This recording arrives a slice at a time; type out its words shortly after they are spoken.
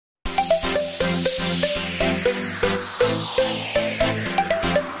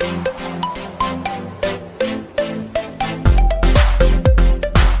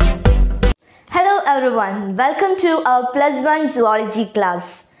everyone, welcome to our +1 zoology class.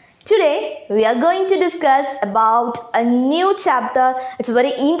 Today we are going to discuss about a new chapter. It's a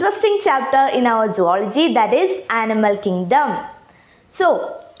very interesting chapter in our zoology, that is animal kingdom. So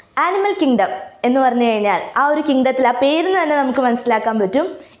animal kingdom എന്ന് പറഞ്ഞു കഴിഞ്ഞാൽ ആ ഒരു കിങ്ഡത്തിൽ ആ പേരിൽ തന്നെ നമുക്ക് മനസ്സിലാക്കാൻ പറ്റും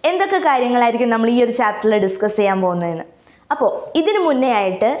എന്തൊക്കെ കാര്യങ്ങളായിരിക്കും നമ്മൾ ഈ ഒരു ചാപ്റ്ററിൽ ഡിസ്കസ് ചെയ്യാൻ പോകുന്നതെന്ന്. അപ്പോൾ ഇതിനു മുന്നേ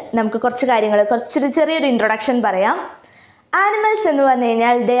ആയിട്ട് നമുക്ക് കുറച്ച് കാര്യങ്ങൾ ചെറിയൊരു ഇൻട്രൊഡക്ഷൻ പറയാം. Animals എന്ന് പറഞ്ഞു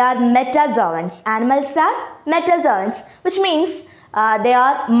കഴിഞ്ഞാൽ they are metazoans. Animals are metazoans, which means they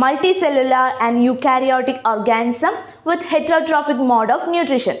are multicellular and eukaryotic organism with heterotrophic mode of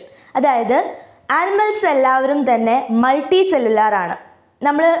nutrition. അതായത് ആനിമൽസ് എല്ലാവരും തന്നെ മൾട്ടി സെല്ലുലാർ ആണ്.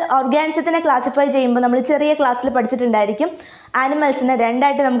 നമ്മൾ ഓർഗാനിസത്തിനെ ക്ലാസിഫൈ ചെയ്യുമ്പോൾ നമ്മൾ ചെറിയ ക്ലാസ്സിൽ പഠിച്ചിട്ടുണ്ടായിരിക്കും ആനിമൽസിനെ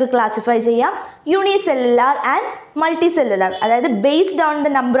രണ്ടായിട്ട് നമുക്ക് ക്ലാസിഫൈ ചെയ്യാം, യൂണിസെല്ലുലാർ ആൻഡ് മൾട്ടി സെല്ലുലാർ. അതായത് based on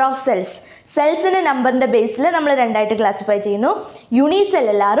the number of സെൽസിൻ്റെ നമ്പറിൻ്റെ ബേസിൽ നമ്മൾ രണ്ടായിട്ട് ക്ലാസിഫൈ ചെയ്യുന്നു,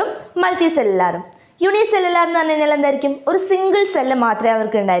 യൂണിസെല്ലുലാറും മൾട്ടി സെല്ലുലാറും. യൂണിസെല്ലുലാർ എന്ന് പറഞ്ഞു കഴിഞ്ഞാൽ എന്തായിരിക്കും, ഒരു സിംഗിൾ സെല്ല് മാത്രമേ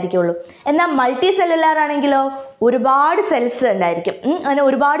അവർക്ക് ഉണ്ടായിരിക്കുള്ളൂ. എന്നാൽ മൾട്ടി സെല്ലുലാർ ആണെങ്കിലോ ഒരുപാട് സെൽസ് ഉണ്ടായിരിക്കും. അങ്ങനെ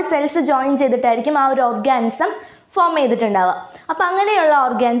ഒരുപാട് സെൽസ് ജോയിൻ ചെയ്തിട്ടായിരിക്കും ആ ഒരു ഓർഗാനിസം ഫോം ചെയ്തിട്ടുണ്ടാവുക. അപ്പോൾ അങ്ങനെയുള്ള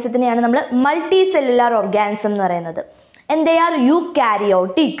ഓർഗാനിസത്തിനെയാണ് നമ്മൾ മൾട്ടി സെല്ലുലാർ ഓർഗാനിസം എന്ന് പറയുന്നത്. And they are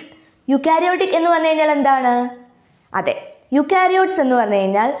eukaryotic. Eukaryotic എന്ന് പറഞ്ഞു കഴിഞ്ഞാൽ എന്താണ്? അതെ, യൂകാരിയോട്സ് എന്ന് പറഞ്ഞു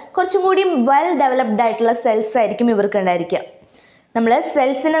കഴിഞ്ഞാൽ കുറച്ചും കൂടി വെൽ ഡെവലപ്ഡ് ആയിട്ടുള്ള സെൽസ് ആയിരിക്കും ഇവർക്ക് ഉണ്ടായിരിക്കുക. നമ്മൾ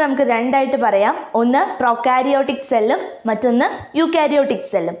സെൽസിനെ നമുക്ക് രണ്ടായിട്ട് പറയാം, ഒന്ന് പ്രൊകാരിയോട്ടിക് സെല്ലും മറ്റൊന്ന് യൂകാരിയോട്ടിക്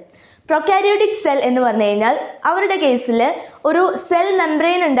സെല്ലും. പ്രൊകാരിയോട്ടിക് സെൽ എന്ന് പറഞ്ഞു കഴിഞ്ഞാൽ അവരുടെ കേസിൽ ഒരു സെൽ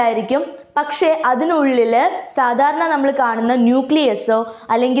മെംബ്രെയിൻ ഉണ്ടായിരിക്കും, പക്ഷേ അതിനുള്ളിൽ സാധാരണ നമ്മൾ കാണുന്ന ന്യൂക്ലിയസോ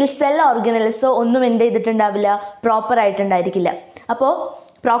അല്ലെങ്കിൽ സെൽ ഓർഗനൽസോ ഒന്നും എന്ത് ചെയ്തിട്ടുണ്ടാവില്ല, പ്രോപ്പറായിട്ടുണ്ടായിരിക്കില്ല. അപ്പോൾ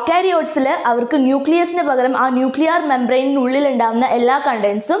പ്രൊകാരിയോട്സിൽ അവർക്ക് ന്യൂക്ലിയസിന് പകരം ആ ന്യൂക്ലിയർ മെംബ്രെയിനുള്ളിൽ ഉണ്ടാകുന്ന എല്ലാ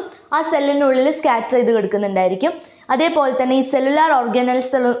കണ്ടൻസും ആ സെല്ലിനുള്ളിൽ സ്കാറ്റർ ചെയ്ത് കിടക്കുന്നുണ്ടായിരിക്കും. അതേപോലെ തന്നെ ഈ സെല്ലുലാർ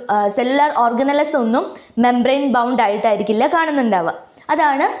ഓർഗനൽസ് ഒന്നും മെംബ്രെയിൻ ബൗണ്ട് ആയിട്ടായിരിക്കില്ല കാണുന്നുണ്ടാവുക.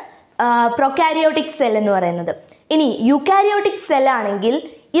 അതാണ് പ്രൊകാരിയോട്ടിക് സെൽ എന്ന് പറയുന്നത്. ഇനി യൂകാരിയോട്ടിക് സെൽ ആണെങ്കിൽ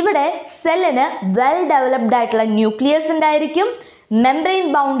ഇവിടെ സെല്ലിന് വെൽ ഡെവലപ്ഡ് ആയിട്ടുള്ള ന്യൂക്ലിയസ് ഉണ്ടായിരിക്കും, മെംബ്രെയിൻ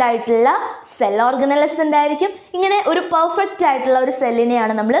ബൗണ്ട് ആയിട്ടുള്ള സെൽ ഓർഗനൽസ് ഉണ്ടായിരിക്കും. ഇങ്ങനെ ഒരു പെർഫെക്റ്റ് ആയിട്ടുള്ള ഒരു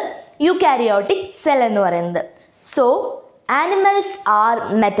സെല്ലിനെയാണ് നമ്മൾ യൂകാരിയോട്ടിക് സെൽ എന്ന് പറയുന്നത്. So animals are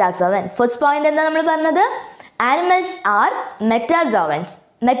മെറ്റാസോവൻ. First point എന്താ നമ്മൾ പറഞ്ഞത്? Animals are മെറ്റാസോവൻസ്.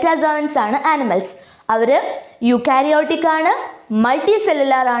 മെറ്റാസോവൻസ് ആണ് ആനിമൽസ്. അവർ യൂകാരിയോട്ടിക് ആണ്, മൾട്ടി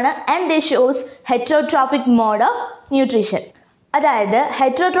സെല്ലുലാർ ആണ്, and they shows heterotrophic mode of nutrition. അതായത്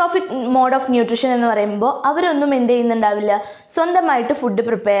ഹെറ്ററോട്രോഫിക് മോഡ് ഓഫ് ന്യൂട്രീഷൻ എന്ന് പറയുമ്പോൾ അവരൊന്നും എന്ത് ചെയ്യുന്നുണ്ടാവില്ല, സ്വന്തമായിട്ട് ഫുഡ്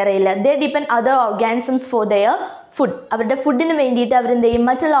പ്രിപ്പയർ ചെയ്യില്ല. ദേ depend other organisms for their food. അവരുടെ ഫുഡിന് വേണ്ടിയിട്ട് അവരെന്ത് ചെയ്യും,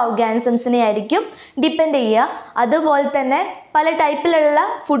 മറ്റുള്ള ഓർഗാനിസംസിനെ ആയിരിക്കും ഡിപ്പെൻഡ് ചെയ്യുക. അതുപോലെ തന്നെ പല ടൈപ്പിലുള്ള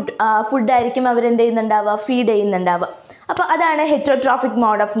ഫുഡായിരിക്കും അവരെന്ത് ചെയ്യുന്നുണ്ടാവുക, ഫീഡ് ചെയ്യുന്നുണ്ടാവുക. അപ്പോൾ അതാണ് ഹെറ്ററോട്രോഫിക്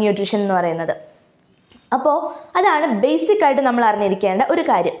മോഡ് ഓഫ് ന്യൂട്രീഷൻ എന്ന് പറയുന്നത്. അപ്പോൾ അതാണ് ബേസിക്കായിട്ട് നമ്മൾ അറിഞ്ഞിരിക്കേണ്ട ഒരു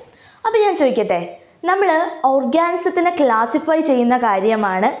കാര്യം. അപ്പോൾ ഞാൻ ചോദിക്കട്ടെ, നമ്മൾ ഓർഗാനിസത്തിനെ ക്ലാസിഫൈ ചെയ്യുന്ന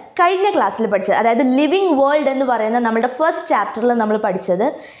കാര്യമാണ് കഴിഞ്ഞ ക്ലാസ്സിൽ പഠിച്ചത്. അതായത് ലിവിങ് വേൾഡ് എന്ന് പറയുന്ന നമ്മുടെ ഫസ്റ്റ് ചാപ്റ്ററിൽ നമ്മൾ പഠിച്ചത്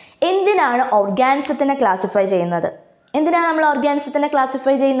എന്തിനാണ് ഓർഗാനിസത്തിനെ ക്ലാസിഫൈ ചെയ്യുന്നത്. എന്തിനാണ് നമ്മൾ ഓർഗാനിസത്തിനെ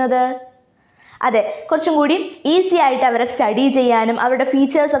ക്ലാസിഫൈ ചെയ്യുന്നത്? അതെ, കുറച്ചും കൂടി ഈസി ആയിട്ട് അവരെ സ്റ്റഡി ചെയ്യാനും അവരുടെ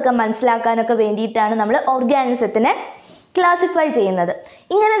ഫീച്ചേഴ്സൊക്കെ മനസ്സിലാക്കാനൊക്കെ വേണ്ടിയിട്ടാണ് നമ്മൾ ഓർഗാനിസത്തിനെ ക്ലാസിഫൈ ചെയ്യുന്നത്.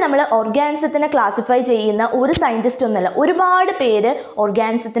 ഇങ്ങനെ നമ്മൾ ഓർഗാനിസത്തിനെ ക്ലാസിഫൈ ചെയ്യുന്ന ഒരു സയൻറ്റിസ്റ്റ് ഒന്നുമല്ല, ഒരുപാട് പേര്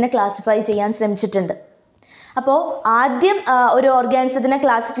ഓർഗാനിസത്തിനെ ക്ലാസിഫൈ ചെയ്യാൻ ശ്രമിച്ചിട്ടുണ്ട്. അപ്പോൾ ആദ്യം ഒരു ഓർഗാനിസത്തിൻ്റെ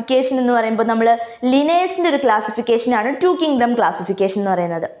ക്ലാസിഫിക്കേഷൻ എന്ന് പറയുമ്പോൾ നമ്മൾ ലിനേഴ്സിൻ്റെ ഒരു ക്ലാസിഫിക്കേഷനാണ് 2 കിങ്ഡം ക്ലാസിഫിക്കേഷൻ എന്ന്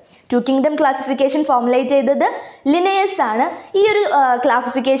പറയുന്നത്. 2 കിങ്ഡം ക്ലാസിഫിക്കേഷൻ ഫോർമുലേറ്റ് ചെയ്തത് ലിനേഴ്സ് ആണ്. ഈ ഒരു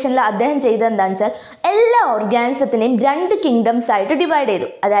ക്ലാസിഫിക്കേഷനിൽ അദ്ദേഹം ചെയ്തത് എന്താണെന്ന് വെച്ചാൽ എല്ലാ ഓർഗാനിസത്തിനെയും 2 കിങ്ഡംസ് ആയിട്ട് ഡിവൈഡ് ചെയ്തു.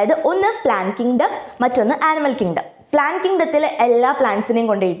 അതായത് ഒന്ന് പ്ലാന്റ് കിങ്ഡം, മറ്റൊന്ന് ആനിമൽ കിങ്ഡം. പ്ലാന്റ് കിങ്ഡത്തിൽ എല്ലാ പ്ലാന്റ്സിനെയും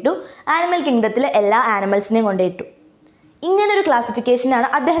കൊണ്ടുപോയിട്ടു, ആനിമൽ കിങ്ഡത്തിൽ എല്ലാ ആനിമൽസിനെയും കൊണ്ടുപോയിട്ടു. ഇങ്ങനൊരു ക്ലാസിഫിക്കേഷനാണ്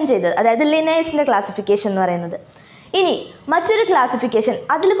അദ്ദേഹം ചെയ്തത്, അതായത് ലിനേഴ്സിൻ്റെ ക്ലാസിഫിക്കേഷൻ എന്ന് പറയുന്നത്. ഇനി മറ്റൊരു ക്ലാസിഫിക്കേഷൻ,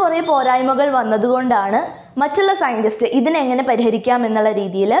 അതിൽ കുറേ പോരായ്മകൾ വന്നതുകൊണ്ടാണ് മറ്റുള്ള സയൻറ്റിസ്റ്റ് ഇതിനെങ്ങനെ പരിഹരിക്കാം എന്നുള്ള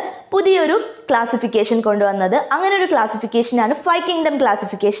രീതിയിൽ പുതിയൊരു ക്ലാസിഫിക്കേഷൻ കൊണ്ടുവന്നത്. അങ്ങനെ ഒരു ക്ലാസിഫിക്കേഷനാണ് 5 കിങ്ഡം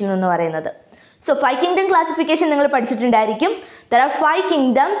ക്ലാസിഫിക്കേഷൻ എന്ന് പറയുന്നത്. സോ 5 കിങ്ഡം ക്ലാസിഫിക്കേഷൻ നിങ്ങൾ പഠിച്ചിട്ടുണ്ടായിരിക്കും. There R 5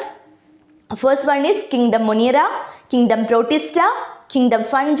 kingdoms. First one is kingdom Monera, kingdom protista, kingdom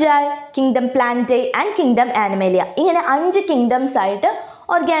ഫംജൈ, kingdom Plantae and kingdom Animalia. ഇങ്ങനെ 5 കിങ്ഡംസ് ആയിട്ട്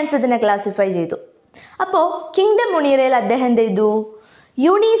ഓർഗാനിസത്തിനെ ക്ലാസിഫൈ ചെയ്തു. അപ്പോൾ കിങ്ഡം മൊനീറയിൽ അദ്ദേഹം എന്ത് ചെയ്തു,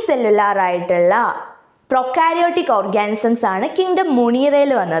 യൂണിസെല്ലുലാർ ആയിട്ടുള്ള പ്രൊകാരിയോട്ടിക് ഓർഗാനിസംസ് ആണ് കിങ്ഡം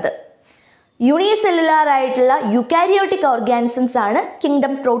മൊനീറയിൽ വന്നത്. യൂണിസെല്ലുലാർ ആയിട്ടുള്ള യുക്കാരിയോട്ടിക് ഓർഗാനിസംസ് ആണ്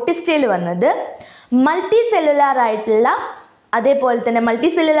കിങ്ഡം പ്രോട്ടിസ്റ്റയിൽ വന്നത്. മൾട്ടി സെല്ലുലാർ ആയിട്ടുള്ള അതേപോലെ തന്നെ മൾട്ടി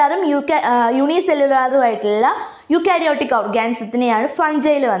സെല്ലുലാറും യൂണിസെല്ലുലാറും ആയിട്ടുള്ള യൂക്കാരിയോട്ടിക് ഓർഗാനിസത്തിനെയാണ്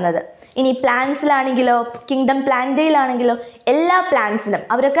ഫംജൈൽ വന്നത്. ഇനി പ്ലാന്റ്സിലാണെങ്കിലോ കിങ്ഡം പ്ലാന്റയിലാണെങ്കിലോ എല്ലാ പ്ലാന്റ്സിനും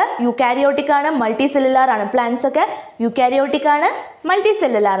അവരൊക്കെ യൂക്കാരിയോട്ടിക് ആണ്, മൾട്ടി സെല്ലുലാർ ആണ്. പ്ലാന്റ്സ് ഒക്കെ യൂക്കാരിയോട്ടിക് ആണ്, മൾട്ടി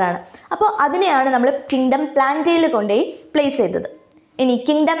സെല്ലുലാർ ആണ്. അപ്പോൾ അതിനെയാണ് നമ്മൾ കിങ്ഡം പ്ലാന്റയിൽ കൊണ്ടുപോയി പ്ലേസ് ചെയ്തത്. ഇനി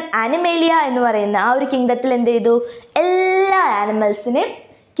കിങ്ഡം ആനിമേലിയ എന്ന് പറയുന്ന ആ ഒരു കിങ്ഡത്തിൽ എന്ത് ചെയ്തു? എല്ലാ ആനിമൽസിനെയും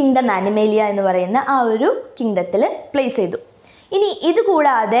കിങ്ഡം ആനിമേലിയ എന്ന് പറയുന്ന ആ ഒരു കിങ്ഡത്തിൽ പ്ലേസ് ചെയ്തു. ഇനി ഇത്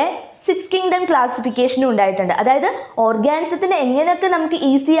കൂടാതെ 6 കിങ്ഡം ക്ലാസിഫിക്കേഷനും ഉണ്ടായിട്ടുണ്ട്. അതായത് ഓർഗാനിസത്തിനെ എങ്ങനെയൊക്കെ നമുക്ക്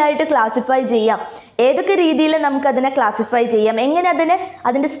ഈസി ആയിട്ട് ക്ലാസിഫൈ ചെയ്യാം, ഏതൊക്കെ രീതിയിൽ നമുക്കതിനെ ക്ലാസിഫൈ ചെയ്യാം, എങ്ങനെ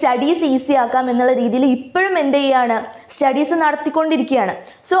അതിൻ്റെ സ്റ്റഡീസ് ഈസി ആക്കാം എന്നുള്ള രീതിയിൽ ഇപ്പോഴും എന്ത് ചെയ്യുകയാണ്? സ്റ്റഡീസ് നടത്തിക്കൊണ്ടിരിക്കുകയാണ്.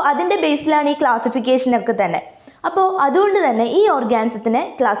 സോ അതിൻ്റെ ബേസിലാണ് ഈ ക്ലാസിഫിക്കേഷനൊക്കെ തന്നെ. അപ്പോൾ അതുകൊണ്ട് തന്നെ ഈ ഓർഗാനിസത്തിനെ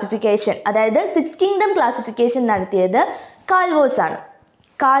ക്ലാസിഫിക്കേഷൻ, അതായത് 6 കിങ്ഡം ക്ലാസിഫിക്കേഷൻ നടത്തിയത് കാൾവോസ് ആണ്.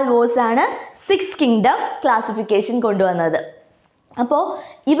 കാൾവോസ് ആണ് 6 കിങ്ഡം ക്ലാസിഫിക്കേഷൻ കൊണ്ടുവന്നത്. അപ്പോൾ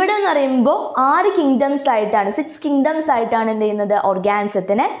ഇവിടെ എന്ന് പറയുമ്പോൾ 6 കിങ്ഡംസ് ആയിട്ടാണ്, 6 കിങ്ഡംസ് ആയിട്ടാണ് എന്ത് ചെയ്യുന്നത്?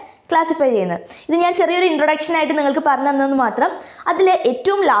 ഓർഗാനിസത്തിനെ ക്ലാസിഫൈ ചെയ്യുന്നത്. ഇത് ഞാൻ ചെറിയൊരു ഇൻട്രൊഡക്ഷൻ ആയിട്ട് നിങ്ങൾക്ക് പറഞ്ഞു തന്നെന്ന് മാത്രം. അതിലെ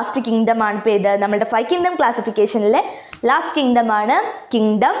ഏറ്റവും ലാസ്റ്റ് കിങ്ഡമാണ് ഇപ്പോൾ ഇത് നമ്മുടെ 5 കിങ്ഡം ക്ലാസിഫിക്കേഷനിലെ ലാസ്റ്റ് കിങ്ഡമാണ്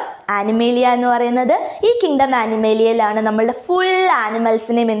കിങ്ഡം ആനിമേലിയ എന്ന് പറയുന്നത്. ഈ കിങ്ഡം ആനിമേലിയയിലാണ് നമ്മളുടെ ഫുൾ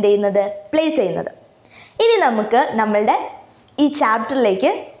ആനിമൽസിനെയും എന്ത് ചെയ്യുന്നത്? പ്ലേസ് ചെയ്യുന്നത്. ഇനി നമുക്ക് നമ്മളുടെ ഈ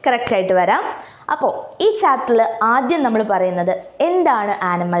ചാപ്റ്ററിലേക്ക് കറക്റ്റായിട്ട് വരാം. അപ്പോൾ ഈ ചാപ്റ്ററിൽ ആദ്യം നമ്മൾ പറയുന്നത് എന്താണ്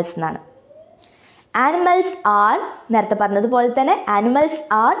ആനിമൽസ് എന്നാണ്. ആനിമൽസ് ആർ, നേരത്തെ പറഞ്ഞതുപോലെ തന്നെ animals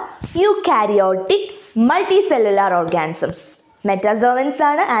are eukaryotic multi cellular organisms. മെറ്റാസോവൻസ്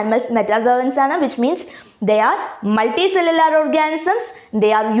ആണ്, ആനിമൽസ് മെറ്റാസോവൻസ് ആണ്, which means they are multi cellular organisms, they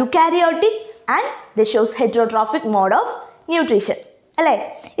are eukaryotic and they shows heterotrophic mode of nutrition. അല്ലേ?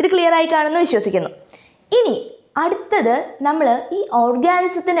 ഇത് ക്ലിയർ ആയി കാണുമെന്ന് വിശ്വസിക്കുന്നു. ഇനി അടുത്തത് നമ്മൾ ഈ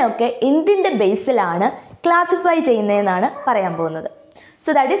ഓർഗാനിസത്തിനെയൊക്കെ എന്തിൻ്റെ ബേസിലാണ് ക്ലാസിഫൈ ചെയ്യുന്നതെന്നാണ് പറയാൻ പോകുന്നത്. So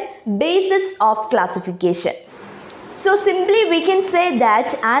that is basis of classification. So simply we can say that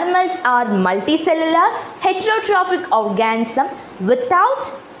animals are multicellular heterotrophic organism without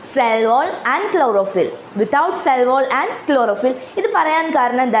cell wall and chlorophyll. Without cell wall and chlorophyll. ഇത് പറയാൻ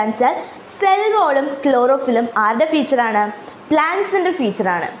കാരണം എന്താണെന്ന് വെച്ചാൽ സെൽ വോളും ക്ലോറോഫിലും ആരുടെ ഫീച്ചറാണ്? പ്ലാന്റ്സിൻ്റെ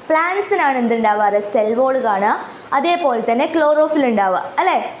ഫീച്ചറാണ്. പ്ലാന്റ്സിനാണ് എന്തുണ്ടാവാറ്? സെൽ വോൾ കാണുക, അതേപോലെ തന്നെ ക്ലോറോഫിൽ ഉണ്ടാവുക,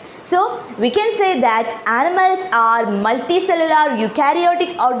 അല്ലേ? So we can say that animals are multicellular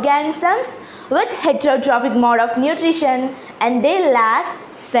eukaryotic organisms with heterotrophic mode of nutrition and they lack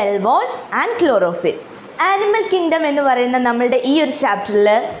cell wall and chlorophyll. Animal kingdom എന്ന് പറയുന്ന നമ്മളുടെ ഈ ഒരു ചാപ്റ്ററിൽ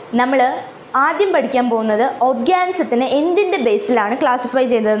നമ്മൾ ആദ്യം പഠിക്കാൻ പോകുന്നത് ഓർഗാനിസത്തിനെ എന്തിൻ്റെ ബേസിലാണ് classify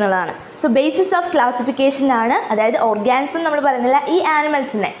ചെയ്തതെന്നുള്ളതാണ്. So basis of classification ആണ്, അതായത് ഓർഗാനിസം നമ്മൾ പറയുന്നില്ല, ഈ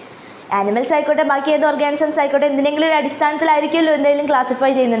ആനിമൽസിനെ, ആനിമൽസ് ആയിക്കോട്ടെ ബാക്കി ഏത് ഓർഗാനിസംസ് ആയിക്കോട്ടെ എന്തിനെങ്കിലും ഒരു അടിസ്ഥാനത്തിലായിരിക്കുമല്ലോ എന്തെങ്കിലും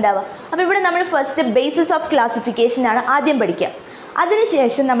ക്ലാസിഫൈ ചെയ്യുന്നുണ്ടാവുക. അപ്പോൾ ഇവിടെ നമ്മൾ ഫസ്റ്റ് ബേസിസ് ഓഫ് ക്ലാസിഫിക്കേഷൻ ആണ് ആദ്യം പഠിക്കുക.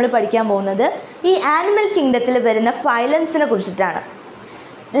 അതിനുശേഷം നമ്മൾ പഠിക്കാൻ പോകുന്നത് ഈ ആനിമൽ കിങ്ഡത്തിൽ വരുന്ന ഫൈലംസിനെ കുറിച്ചിട്ടാണ്.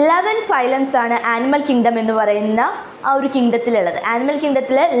 11 ഫൈലംസ് ആണ് ആനിമൽ കിങ്ഡം എന്ന് പറയുന്ന ആ ഒരു കിങ്ഡത്തിലുള്ളത്. ആനിമൽ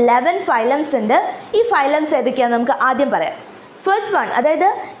കിങ്ഡത്തിൽ 11 ഫൈലംസ് ഉണ്ട്. ഈ ഫൈലംസ് ഏതൊക്കെയാണെന്ന് നമുക്ക് ആദ്യം പറയാം. ഫസ്റ്റ് വൺ, അതായത്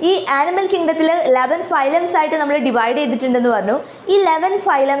ഈ ആനിമൽ കിങ്ഡത്തിൽ 11 ഫൈലംസ് ആയിട്ട് നമ്മൾ ഡിവൈഡ് ചെയ്തിട്ടുണ്ടെന്ന് പറഞ്ഞു. ഈ 11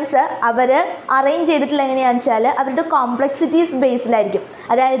 ഫൈലംസ് അവർ അറേഞ്ച് ചെയ്തിട്ടുള്ള എങ്ങനെയാണെന്ന് വെച്ചാൽ അവരുടെ കോംപ്ലക്സിറ്റീസ് ബേസിലായിരിക്കും.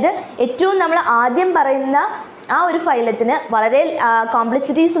 അതായത് ഏറ്റവും നമ്മൾ ആദ്യം പറയുന്ന ആ ഒരു ഫൈലത്തിന് വളരെ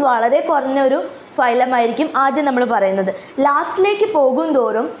കോംപ്ലക്സിറ്റീസ് വളരെ കുറഞ്ഞൊരു ഫൈലമായിരിക്കും ആദ്യം നമ്മൾ പറയുന്നത്. ലാസ്റ്റിലേക്ക് പോകും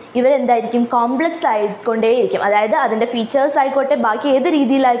തോറും ഇവരെന്തായിരിക്കും? കോംപ്ലക്സ് ആയിക്കൊണ്ടേയിരിക്കും. അതായത് അതിൻ്റെ ഫീച്ചേഴ്സ് ആയിക്കോട്ടെ ബാക്കി ഏത്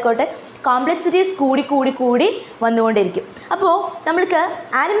രീതിയിലായിക്കോട്ടെ കോംപ്ലക്സിറ്റീസ് കൂടി കൂടി കൂടി വന്നുകൊണ്ടിരിക്കും. അപ്പോൾ നമ്മൾക്ക്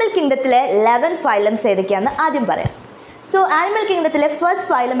ആനിമൽ കിങ്ഡത്തിലെ 11 ഫൈലംസ് ഏതൊക്കെയാണെന്ന് ആദ്യം പറയാം. സോ ആനിമൽ കിങ്ഡത്തിലെ ഫസ്റ്റ്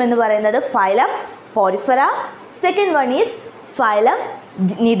ഫൈലം എന്ന് പറയുന്നത് phylum porifera. Second one is phylum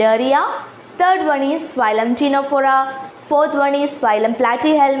cnidaria. Third one is phylum Ctenophora. Fourth one is phylum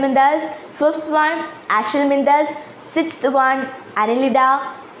Platyhelminthes. Fifth one Aschelminthes. Sixth one Annelida.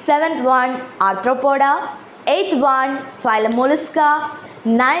 Seventh one Arthropoda. Eighth one phylum Mollusca.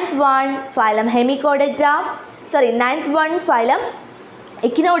 Ninth one phylum Hemichordata. Ninth one phylum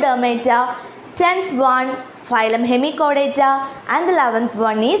Echinodermata. 10th one phylum Hemichordata. And the 11th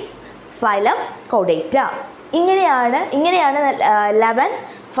one is phylum Chordata. ഇങ്ങനെയാണ് 11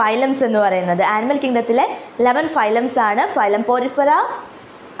 phylums എന്ന് പറയുന്നത്. Animal കിങ്ഡത്തിലെ 11 phylums ആണ്. Phylum porifera,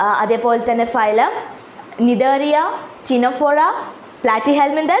 അതേപോലെ തന്നെ phylum cnidaria, Ctenophora,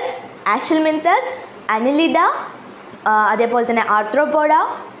 Platyhelminthes, ആഷൽമിന്തസ്, annelida, അതേപോലെ തന്നെ ആർത്രോപോഡ,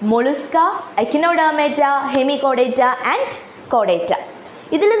 മൊളുസ്ക, Echinodermata, Hemichordata and കോഡേറ്റ.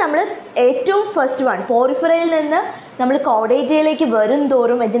 ഇതിൽ നമ്മൾ ഏറ്റവും ഫസ്റ്റ് വൺ പോറിഫെറയിൽ നിന്ന് നമ്മൾ കോഡേറ്റയിലേക്ക് വരും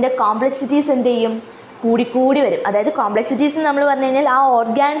തോറും ഇതിൻ്റെ കോംപ്ലക്സിറ്റീസ് എന്ത് ചെയ്യും? കൂടി വരും. അതായത് കോംപ്ലക്സിറ്റീസ് നമ്മൾ പറഞ്ഞു കഴിഞ്ഞാൽ ആ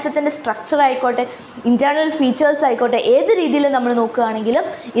ഓർഗാനിസത്തിൻ്റെ സ്ട്രക്ചർ ആയിക്കോട്ടെ ഇൻറ്റേർണൽ ഫീച്ചേഴ്സ് ആയിക്കോട്ടെ ഏത് രീതിയിൽ നമ്മൾ നോക്കുകയാണെങ്കിലും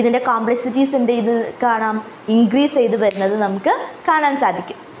ഇതിൻ്റെ കോംപ്ലക്സിറ്റീസ് എന്ത് ചെയ്ത് കാണാം? ഇൻക്രീസ് ചെയ്ത് വരുന്നത് നമുക്ക് കാണാൻ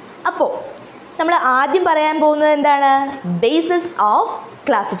സാധിക്കും. അപ്പോൾ നമ്മൾ ആദ്യം പറയാൻ പോകുന്നത് എന്താണ്? Basis of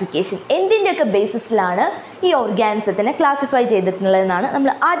classification. എന്തിൻ്റെയൊക്കെ ബേസിസിലാണ് ഈ ഓർഗാനിസത്തിനെ ക്ലാസിഫൈ ചെയ്തിട്ടുള്ളതെന്നാണ്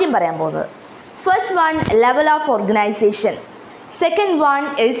നമ്മൾ ആദ്യം പറയാൻ പോകുന്നത്. First one, level of organisation. Second one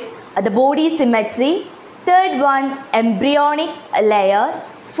is the body symmetry. Third one, embryonic layer.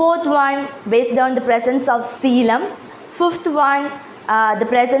 Fourth one, based on the presence of coelom. Fifth one, the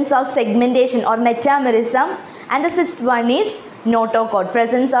presence of segmentation or metamerism. And the sixth one is notochord,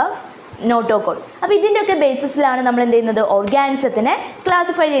 presence of notochord. അപ്പോൾ ഇതിൻ്റെയൊക്കെ ബേസിസിലാണ് നമ്മൾ എന്ത് ചെയ്യുന്നത്? ഓർഗാനിസത്തിനെ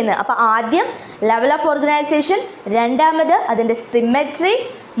classify ചെയ്യുന്നത്. അപ്പോൾ ആദ്യം level of organisation, രണ്ടാമത് അതിൻ്റെ സിമെട്രി,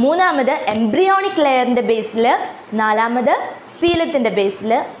 മൂന്നാമത് എംബ്രിയോണിക് ലെയറിൻ്റെ ബേസിൽ, നാലാമത് സീലത്തിൻ്റെ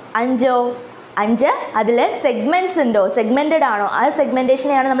ബേസിൽ, അഞ്ച് അതിൽ സെഗ്മെൻറ്റ്സ് ഉണ്ടോ, സെഗ്മെൻറ്റഡ് ആണോ, ആ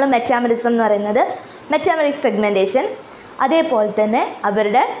സെഗ്മെൻറ്റേഷനെയാണ് നമ്മൾ മെറ്റാമറിസം എന്ന് പറയുന്നത്, മെറ്റാമറിക് സെഗ്മെൻറ്റേഷൻ. അതേപോലെ തന്നെ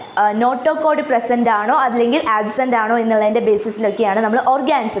അവരുടെ നോട്ടോകോഡ് പ്രസൻ്റ് ആണോ അല്ലെങ്കിൽ ആബ്സെൻ്റ് ആണോ എന്നുള്ളതിൻ്റെ ബേസിസിലൊക്കെയാണ് നമ്മൾ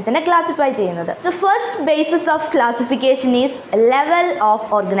ഓർഗാനിസത്തിനെ ക്ലാസിഫൈ ചെയ്യുന്നത്. So first basis of classification is level of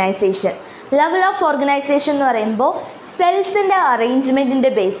organisation. Level of organisation എന്ന് പറയുമ്പോൾ സെൽസിൻ്റെ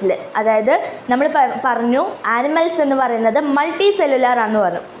അറേഞ്ച്മെൻറ്റിൻ്റെ ബേസിൽ, അതായത് നമ്മൾ പറഞ്ഞു ആനിമൽസ് എന്ന് പറയുന്നത് മൾട്ടി സെല്ലുലാർ ആണെന്ന്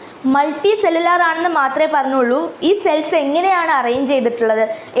പറഞ്ഞു. മൾട്ടി സെല്ലുലാർ ആണെന്ന് മാത്രമേ പറഞ്ഞുള്ളൂ. ഈ സെൽസ് എങ്ങനെയാണ് അറേഞ്ച് ചെയ്തിട്ടുള്ളത്,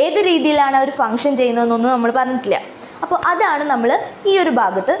 ഏത് രീതിയിലാണ് അവർ ഫങ്ഷൻ ചെയ്യുന്നതെന്നൊന്നും നമ്മൾ പറഞ്ഞിട്ടില്ല. അപ്പോൾ അതാണ് നമ്മൾ ഈ ഒരു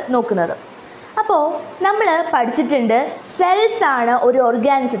ഭാഗത്ത് നോക്കുന്നത്. അപ്പോൾ നമ്മൾ പഠിച്ചിട്ടുണ്ട് സെൽസ് ആണ് ഒരു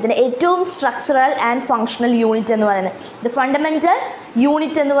ഓർഗാനിസത്തിന് ഏറ്റവും സ്ട്രക്ചറൽ ആൻഡ് ഫങ്ഷണൽ യൂണിറ്റ് എന്ന് പറയുന്നത്. ദ ഫണ്ടമെൻ്റൽ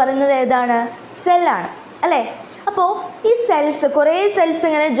യൂണിറ്റ് എന്ന് പറയുന്നത് ഏതാണ്? സെല്ലാണ്, അല്ലേ? അപ്പോൾ ഈ സെൽസ്, കുറേ സെൽസ്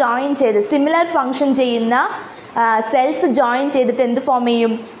ഇങ്ങനെ ജോയിൻ ചെയ്ത് സിമിലർ ഫങ്ഷൻ ചെയ്യുന്ന സെൽസ് ജോയിൻ ചെയ്തിട്ട് എന്ത് ഫോം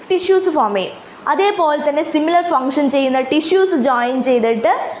ചെയ്യും? ടിഷ്യൂസ് ഫോം ചെയ്യും. അതേപോലെ തന്നെ സിമിലർ ഫങ്ഷൻ ചെയ്യുന്ന ടിഷ്യൂസ് ജോയിൻ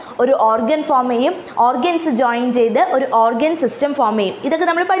ചെയ്തിട്ട് ഒരു ഓർഗൻ ഫോം ചെയ്യും. ഓർഗൻസ് ജോയിൻ ചെയ്ത് ഒരു ഓർഗൻ സിസ്റ്റം ഫോം ചെയ്യും. ഇതൊക്കെ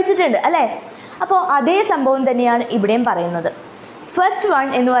നമ്മൾ പഠിച്ചിട്ടുണ്ട്, അല്ലേ? അപ്പോൾ അതേ സംഭവം തന്നെയാണ് ഇവിടെയും പറയുന്നത്. ഫസ്റ്റ് വൺ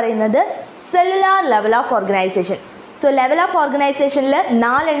എന്ന് പറയുന്നത് cellular level of organisation. So level of ഓർഗനൈസേഷനിൽ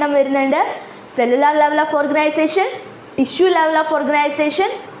 4 എണ്ണം വരുന്നുണ്ട്. Cellular level of organisation, tissue level of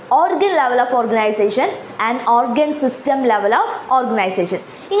organisation, organ level of organisation and organ system level of organisation.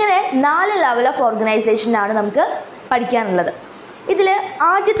 ഇങ്ങനെ 4 ലെവൽ ഓഫ് ഓർഗനൈസേഷനാണ് നമുക്ക് പഠിക്കാനുള്ളത്. ഇതിൽ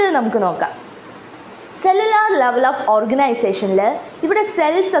ആദ്യത്തേത് നമുക്ക് നോക്കാം. സെല്ലുലാർ ലെവൽ ഓഫ് ഓർഗനൈസേഷനിൽ ഇവിടെ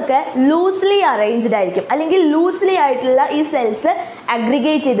സെൽസൊക്കെ ലൂസ്ലി അറേഞ്ച്ഡ് ആയിരിക്കും, അല്ലെങ്കിൽ ലൂസ്ലി ആയിട്ടുള്ള ഈ സെൽസ്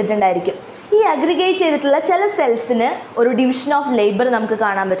അഗ്രിഗേറ്റ് ചെയ്തിട്ടുണ്ടായിരിക്കും. ഈ അഗ്രിഗേറ്റ് ചെയ്തിട്ടുള്ള ചില സെൽസിന് ഒരു ഡിവിഷൻ ഓഫ് ലേബർ നമുക്ക്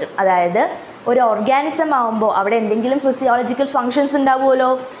കാണാൻ പറ്റും. അതായത് ഒരു ഓർഗാനിസം ആകുമ്പോൾ അവിടെ എന്തെങ്കിലും ഫിസിയോളജിക്കൽ ഫങ്ഷൻസ് ഉണ്ടാവുമല്ലോ.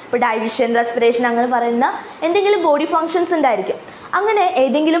 ഇപ്പോൾ ഡൈജഷൻ, റെസ്പിറേഷൻ അങ്ങനെ പറയുന്ന എന്തെങ്കിലും ബോഡി ഫങ്ഷൻസ് ഉണ്ടായിരിക്കും. അങ്ങനെ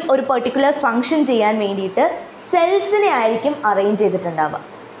ഏതെങ്കിലും ഒരു പെർട്ടിക്കുലർ ഫങ്ഷൻ ചെയ്യാൻ വേണ്ടിയിട്ട് സെൽസിനെ ആയിരിക്കും അറേഞ്ച് ചെയ്തിട്ടുണ്ടാവുക.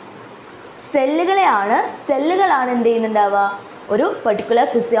 സെല്ലുകളാണ് എന്ത് ചെയ്യുന്നുണ്ടാവുക? ഒരു പെർട്ടിക്കുലർ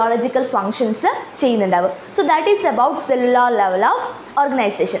ഫിസിയോളജിക്കൽ ഫങ്ഷൻസ് ചെയ്യുന്നുണ്ടാവും. So that is about cellular level of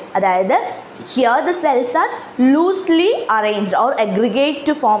organisation. അതായത് here the cells are loosely arranged or aggregate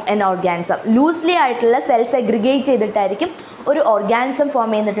to form N organism. Loosely ആയിട്ടുള്ള സെൽസ് അഗ്രിഗേറ്റ് ചെയ്തിട്ടായിരിക്കും ഒരു ഓർഗാനിസം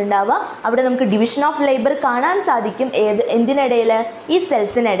ഫോം ചെയ്തിട്ടുണ്ടാവുക. അവിടെ നമുക്ക് ഡിവിഷൻ ഓഫ് ലേബർ കാണാൻ സാധിക്കും. എന്തിനിടയിൽ? ഈ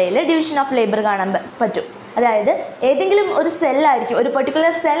സെൽസിനിടയിൽ division of labour കാണാൻ പറ്റും. അതായത് ഏതെങ്കിലും ഒരു സെല്ലായിരിക്കും, ഒരു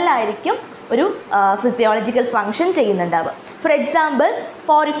പെർട്ടിക്കുലർ സെല്ലായിരിക്കും ഒരു ഫിസിയോളജിക്കൽ ഫങ്ഷൻ ചെയ്യുന്നുണ്ടാവുക. ഫോർ എക്സാമ്പിൾ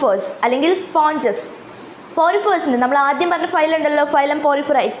പോറിഫേഴ്സ് അല്ലെങ്കിൽ സ്പോഞ്ചസ്. പോറിഫേഴ്സിന് നമ്മൾ ആദ്യം പറഞ്ഞ ഫൈലം ഉണ്ടല്ലോ, ഫൈലം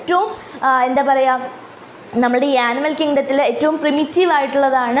പോറിഫെറ. ഏറ്റവും എന്താ പറയുക, നമ്മുടെ ഈ ആനിമൽ കിങ്ഡത്തിൽ ഏറ്റവും പ്രിമിറ്റീവ്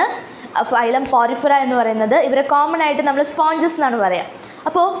ആയിട്ടുള്ളതാണ് ഫൈലം പോറിഫെറ എന്ന് പറയുന്നത്. ഇവരെ കോമൺ ആയിട്ട് നമ്മൾ സ്പോഞ്ചസ് എന്നാണ് പറയുക.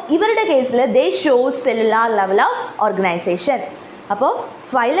 അപ്പോൾ ഇവരുടെ കേസിൽ ദേ show cellular level of organisation. അപ്പോൾ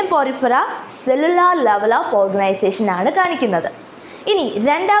phylum Porifera cellular level of organisation ആണ് കാണിക്കുന്നത്. ഇനി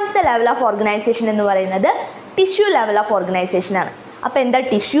രണ്ടാമത്തെ ലെവൽ ഓഫ് ഓർഗനൈസേഷൻ എന്ന് പറയുന്നത് ടിഷ്യൂ ലെവൽ ഓഫ് ഓർഗനൈസേഷൻ ആണ്. അപ്പോൾ എന്താ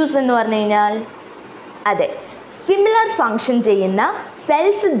ടിഷ്യൂസ് എന്ന് പറഞ്ഞു കഴിഞ്ഞാൽ? അതെ, സിമിലർ ഫങ്ഷൻ ചെയ്യുന്ന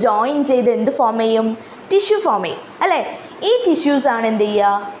സെൽസ് ജോയിൻ ചെയ്ത് എന്ത് ഫോം ചെയ്യും? ടിഷ്യൂ ഫോം ചെയ്യും, അല്ലേ? ഈ ടിഷ്യൂസ് ആണ് എന്ത്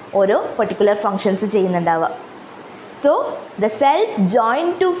ചെയ്യുക? ഓരോ particular functions ചെയ്യുന്നുണ്ടാവുക. So the cells join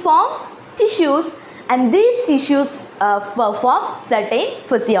to form tissues and these tissues perform certain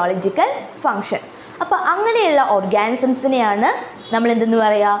physiological function. അപ്പോൾ അങ്ങനെയുള്ള ഓർഗാനിസംസിനെയാണ് നമ്മൾ എന്തെന്ന്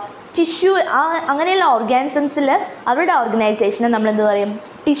പറയുക? ടിഷ്യൂ. അങ്ങനെയുള്ള ഓർഗാനിസംസിൽ അവരുടെ ഓർഗനൈസേഷനെ നമ്മൾ എന്ത് പറയും?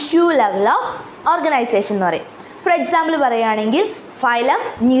 ടിഷ്യൂ ലെവൽ ഓഫ് ഓർഗനൈസേഷൻ എന്ന് പറയും. ഫോർ എക്സാമ്പിൾ പറയുകയാണെങ്കിൽ ഫൈലം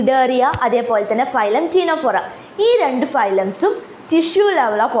നിഡേറിയ, അതേപോലെ തന്നെ ഫൈലം ടീനോഫോറ. ഈ 2 ഫൈലംസും ടിഷ്യൂ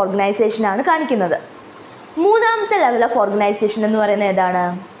ലെവൽ ഓഫ് ഓർഗനൈസേഷനാണ് കാണിക്കുന്നത്. മൂന്നാമത്തെ ലെവൽ ഓഫ് ഓർഗനൈസേഷൻ എന്ന് പറയുന്നത് ഏതാണ്?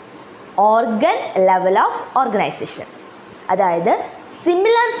 Organ level of organisation. അതായത്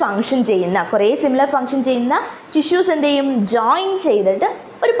സിമിലർ ഫങ്ഷൻ ചെയ്യുന്ന, കുറേ സിമിലർ ഫങ്ഷൻ ചെയ്യുന്ന ടിഷ്യൂസ് എന്ത് ചെയ്യും? ജോയിൻ ചെയ്തിട്ട്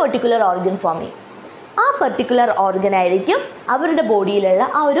ഒരു പെർട്ടിക്കുലർ ഓർഗൻ ഫോം ചെയ്യും. ആ പെർട്ടിക്കുലർ ഓർഗൻ ആയിരിക്കും അവരുടെ ബോഡിയിലുള്ള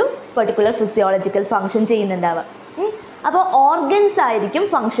ആ ഒരു പെർട്ടിക്കുലർ ഫിസിയോളജിക്കൽ ഫങ്ഷൻ ചെയ്യുന്നുണ്ടാവുക. അപ്പോൾ ഓർഗൻസ് ആയിരിക്കും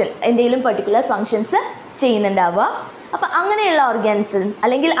ഫങ്ഷൻ, എന്തെങ്കിലും പെർട്ടിക്കുലർ ഫങ്ഷൻസ് ചെയ്യുന്നുണ്ടാവുക. അപ്പോൾ അങ്ങനെയുള്ള ഓർഗൻസ്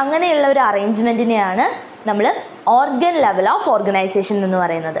അല്ലെങ്കിൽ അങ്ങനെയുള്ള ഒരു അറേഞ്ച്മെൻറ്റിനെയാണ് നമ്മൾ ഓർഗൻ ലെവൽ ഓഫ് ഓർഗനൈസേഷൻ എന്ന്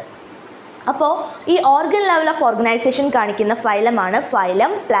പറയുന്നത്. അപ്പോൾ ഈ ഓർഗൻ ലെവൽ ഓഫ് ഓർഗനൈസേഷൻ കാണിക്കുന്ന ഫൈലമാണ്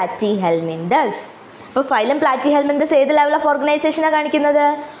ഫൈലം പ്ലാറ്റിഹെൽമിന്തസ്. അപ്പോൾ ഫൈലം പ്ലാറ്റിഹെൽമിന്തസ് ഏത് ലെവൽ ഓഫ് ഓർഗനൈസേഷനാണ് കാണിക്കുന്നത്?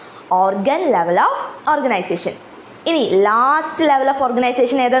 Organ level of organisation. ഇനി ലാസ്റ്റ് ലെവൽ ഓഫ്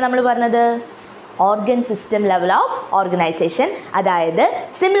ഓർഗനൈസേഷൻ ഏതാ നമ്മൾ പറഞ്ഞത്? Organ system level of organisation. അതായത്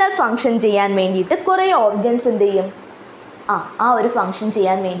സിമിലർ ഫങ്ഷൻ ചെയ്യാൻ വേണ്ടിയിട്ട് കുറേ ഓർഗൻസ് എന്ത് ചെയ്യും? ആ ഒരു ഫങ്ഷൻ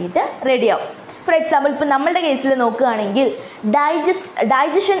ചെയ്യാൻ വേണ്ടിയിട്ട് റെഡിയാവും. ഫോർ എക്സാമ്പിൾ ഇപ്പോൾ നമ്മളുടെ കേസിൽ നോക്കുകയാണെങ്കിൽ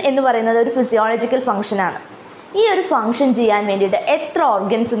ഡൈജഷൻ എന്ന് പറയുന്നത് ഒരു ഫിസിയോളജിക്കൽ ഫങ്ഷനാണ്. ഈ ഒരു ഫങ്ഷൻ ചെയ്യാൻ വേണ്ടിയിട്ട് എത്ര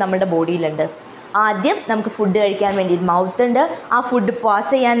ഓർഗൻസ് നമ്മുടെ ബോഡിയിലുണ്ട്? ആദ്യം നമുക്ക് ഫുഡ് കഴിക്കാൻ വേണ്ടിയിട്ട് മൗത്ത് ഉണ്ട്, ആ ഫുഡ്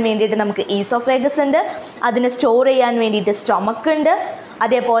പാസ് ചെയ്യാൻ വേണ്ടിയിട്ട് നമുക്ക് ഈസോഫേഗസ് ഉണ്ട്, അതിനെ സ്റ്റോർ ചെയ്യാൻ വേണ്ടിയിട്ട് സ്റ്റൊമക്ക് ഉണ്ട്,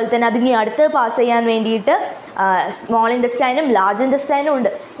 അതേപോലെ തന്നെ അതിന് അടുത്ത് പാസ് ചെയ്യാൻ വേണ്ടിയിട്ട് സ്മോൾ ഇൻറ്റസ്റ്റൈനും ലാർജ് ഇൻറ്റസ്റ്റൈനും ഉണ്ട്.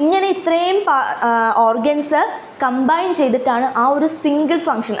 ഇങ്ങനെ ഇത്രയും ഓർഗൻസ് കമ്പൈൻ ചെയ്തിട്ടാണ് ആ ഒരു സിംഗിൾ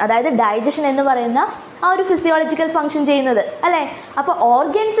ഫങ്ഷൻ, അതായത് ഡൈജഷൻ എന്ന് പറയുന്ന ആ ഒരു ഫിസിയോളജിക്കൽ ഫങ്ഷൻ ചെയ്യുന്നത് അല്ലേ. അപ്പോൾ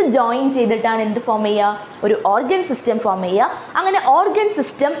ഓർഗൻസ് ജോയിൻ ചെയ്തിട്ടാണ് എന്ത് ഫോം ചെയ്യുക? ഒരു ഓർഗൻ സിസ്റ്റം ഫോം ചെയ്യുക. അങ്ങനെ ഓർഗൻ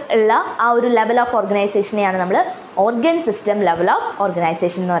സിസ്റ്റം ഉള്ള ആ ഒരു ലെവൽ ഓഫ് ഓർഗനൈസേഷനെയാണ് നമ്മൾ organ system level of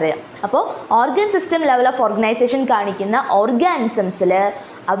organisation എന്ന് പറയുക. അപ്പോൾ organ system level of organisation കാണിക്കുന്ന ഓർഗാനിസംസിൽ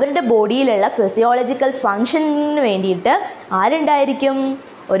അവരുടെ ബോഡിയിലുള്ള ഫിസിയോളജിക്കൽ ഫങ്ഷന് വേണ്ടിയിട്ട് ആരുണ്ടായിരിക്കും?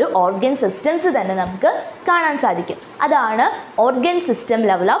 ഒരു ഓർഗൻ സിസ്റ്റംസ് തന്നെ നമുക്ക് കാണാൻ സാധിക്കും. അതാണ് organ system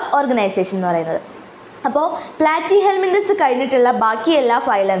level of organisation എന്ന് പറയുന്നത്. അപ്പോൾ പ്ലാറ്റിഹെൽമിന്തസ് കഴിഞ്ഞിട്ടുള്ള ബാക്കി എല്ലാ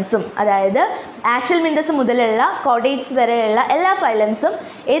ഫൈലംസും, അതായത് ആഷൽമിന്തസ് മുതലുള്ള കോഡേറ്റ്സ് വരെയുള്ള എല്ലാ ഫൈലംസും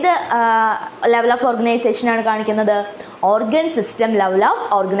ഏത് ലെവൽ ഓഫ് ഓർഗനൈസേഷനാണ് കാണിക്കുന്നത്? ഓർഗൻ സിസ്റ്റം ലെവൽ ഓഫ്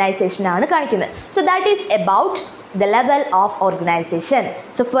ഓർഗനൈസേഷനാണ് കാണിക്കുന്നത്. So that is about the level of organization.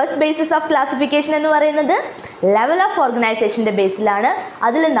 So first basis of classification എന്ന് പറയുന്നത് level of organizationന്റെ ബേസിലാണ്.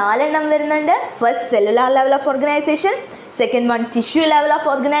 അതിൽ 4 എണ്ണം വരുന്നുണ്ട്. First cellular level of organization, second one tissue level of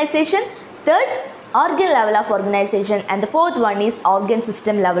organization, third organ level of organization, and the fourth one is organ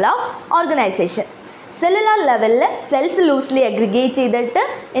system level of organization. Cellular ലെവലിൽ cells loosely aggregate ചെയ്തിട്ട്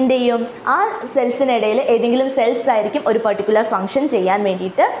എന്ത് ചെയ്യും? ആ സെൽസിനിടയിൽ ഏതെങ്കിലും സെൽസ് ആയിരിക്കും ഒരു particular function ചെയ്യാൻ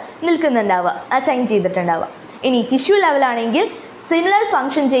വേണ്ടിയിട്ട് നിൽക്കുന്നുണ്ടാവുക, അസൈൻ ചെയ്തിട്ടുണ്ടാവുക. ഇനി ടിഷ്യൂ ലെവലാണെങ്കിൽ സിമിലർ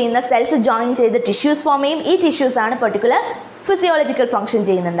ഫങ്ഷൻ ചെയ്യുന്ന സെൽസ് ജോയിൻ ചെയ്ത് ടിഷ്യൂസ് ഫോം ചെയ്യും. ഈ ടിഷ്യൂസാണ് പെർട്ടിക്കുലർ ഫിസിയോളജിക്കൽ ഫങ്ഷൻ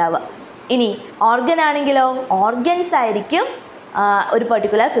ചെയ്യുന്നുണ്ടാവുക. ഇനി ഓർഗൻ ആണെങ്കിലോ ഓർഗൻസ് ആയിരിക്കും ഒരു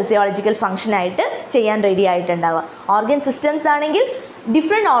പെർട്ടിക്കുലർ ഫിസിയോളജിക്കൽ ഫങ്ഷനായിട്ട് ചെയ്യാൻ റെഡി ആയിട്ടുണ്ടാവുക. ഓർഗൻ സിസ്റ്റംസ് ആണെങ്കിൽ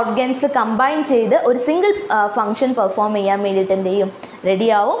ഡിഫറെൻറ്റ് ഓർഗൻസ് കമ്പൈൻ ചെയ്ത് ഒരു സിംഗിൾ ഫങ്ഷൻ പെർഫോം ചെയ്യാൻ വേണ്ടിയിട്ട് എന്ത് ചെയ്യും?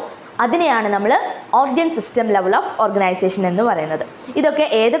 റെഡിയാവും. അതിനെയാണ് നമ്മൾ organ system level of organisation എന്ന് പറയുന്നത്. ഇതൊക്കെ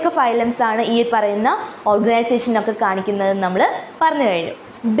ഏതൊക്കെ ഫൈലംസ് ആണ് ഈ പറയുന്ന ഓർഗനൈസേഷനൊക്കെ കാണിക്കുന്നത് നമ്മൾ പറഞ്ഞു കഴിഞ്ഞു.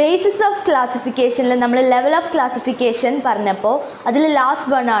 ബേസിസ് ഓഫ് ക്ലാസിഫിക്കേഷനിൽ നമ്മൾ ലെവൽ ഓഫ് ക്ലാസിഫിക്കേഷൻ പറഞ്ഞപ്പോൾ അതിൽ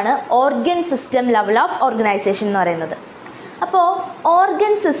ലാസ്റ്റ് വൺ ആണ് organ system level of organisation എന്ന് പറയുന്നത്. അപ്പോൾ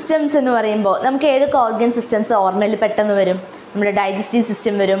ഓർഗൻ സിസ്റ്റംസ് എന്ന് പറയുമ്പോൾ നമുക്ക് ഏതൊക്കെ ഓർഗൻ സിസ്റ്റംസ് ഓർമ്മയിൽ പെട്ടെന്ന് വരും? നമ്മുടെ ഡൈജസ്റ്റീവ്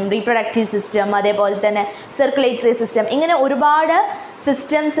സിസ്റ്റം വരും, റീപ്രൊഡക്റ്റീവ് സിസ്റ്റം, അതേപോലെ തന്നെ സർക്കുലേറ്ററി സിസ്റ്റം. ഇങ്ങനെ ഒരുപാട്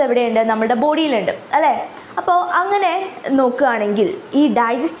സിസ്റ്റംസ് എവിടെയുണ്ട്? നമ്മുടെ ബോഡിയിലുണ്ട് അല്ലേ. അപ്പോൾ അങ്ങനെ നോക്കുകയാണെങ്കിൽ ഈ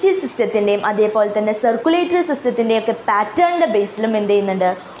ഡൈജസ്റ്റീവ് സിസ്റ്റത്തിൻ്റെയും അതേപോലെ തന്നെ സർക്കുലേറ്ററി സിസ്റ്റത്തിൻ്റെയും ഒക്കെ പാറ്റേണിൻ്റെ ബേസിലും എന്ത് ചെയ്യുന്നുണ്ട്?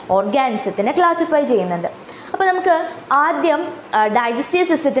 ഓർഗാനിസത്തിനെ ക്ലാസിഫൈ ചെയ്യുന്നുണ്ട്. അപ്പോൾ നമുക്ക് ആദ്യം ഡൈജസ്റ്റീവ്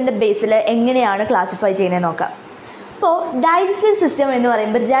സിസ്റ്റത്തിൻ്റെ ബേസിൽ എങ്ങനെയാണ് ക്ലാസിഫൈ ചെയ്യുന്നത് നോക്കാം. അപ്പോൾ ഡൈജസ്റ്റീവ് സിസ്റ്റം എന്ന്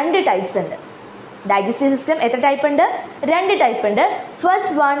പറയുമ്പോൾ 2 ടൈപ്സ് ഉണ്ട്. ഡൈജസ്റ്റീവ് സിസ്റ്റം എത്ര ടൈപ്പ് ഉണ്ട്? 2 ടൈപ്പ് ഉണ്ട്.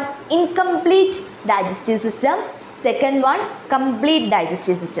 First one incomplete digestive system, second one complete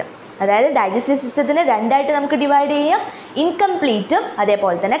digestive system. അതായത് ഡൈജസ്റ്റീവ് സിസ്റ്റത്തിന് 2ആയിട്ട് നമുക്ക് ഡിവൈഡ് ചെയ്യാം, ഇൻകംപ്ലീറ്റും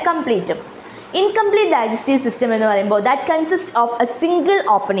അതേപോലെ തന്നെ കംപ്ലീറ്റും. ഇൻകംപ്ലീറ്റ് ഡൈജസ്റ്റീവ് സിസ്റ്റം എന്ന് പറയുമ്പോൾ that consist of A single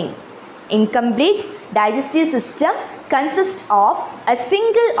opening. Incomplete digestive system consists of a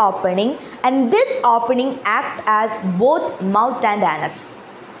single opening, and this opening act as both mouth and anus.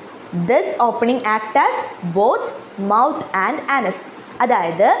 This opening act as both mouth and anus.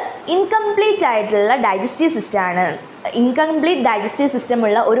 അതായത് incomplete ആയിട്ടുള്ള digestive സിസ്റ്റമാണ്, incomplete digestive system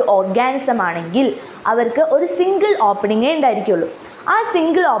ഉള്ള ഒരു organism ആണെങ്കിൽ അവർക്ക് ഒരു single ഓപ്പണിങ്ങേ ഉണ്ടായിരിക്കുള്ളൂ. ആ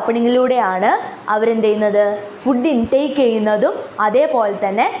single ഓപ്പണിങ്ങിലൂടെയാണ് അവരെന്ത് ചെയ്യുന്നത്? ഫുഡ് ഇൻടേക്ക് ചെയ്യുന്നതും അതേപോലെ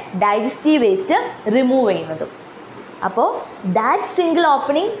തന്നെ ഡൈജസ്റ്റീവ് വേസ്റ്റ് റിമൂവ് ചെയ്യുന്നതും. അപ്പോൾ that single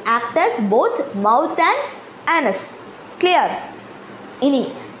opening act as both mouth and Anas. Clear? ഇനി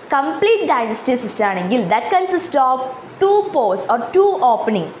കംപ്ലീറ്റ് ഡൈജസ്റ്റീവ് സിസ്റ്റം ആണെങ്കിൽ that consist of 2 pores or 2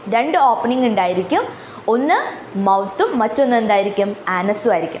 opening. 2 opening ഉണ്ടായിരിക്കും. ഒന്ന് മൗത്തും മറ്റൊന്ന് എന്തായിരിക്കും?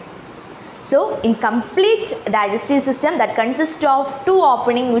 ആനസും ആയിരിക്കും. So in complete digestive system that consists of 2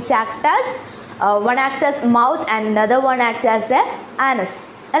 opening which act as one act as mouth and another one act as a anus.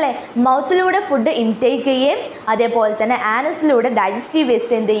 അല്ലേ? മൗത്തിലൂടെ food intake ചെയ്യുകയും അതേപോലെ തന്നെ ആനസിലൂടെ digestive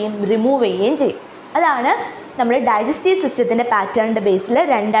waste എന്ത് ചെയ്യും, റിമൂവ് ചെയ്യുകയും ചെയ്യും. അതാണ് നമ്മൾ ഡൈജസ്റ്റീവ് സിസ്റ്റത്തിൻ്റെ പാറ്റേണിൻ്റെ ബേസിൽ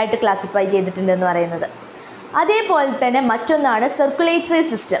രണ്ടായിട്ട് ക്ലാസിഫൈ ചെയ്തിട്ടുണ്ടെന്ന് പറയുന്നത്. അതേപോലെ തന്നെ മറ്റൊന്നാണ് സർക്കുലേറ്ററി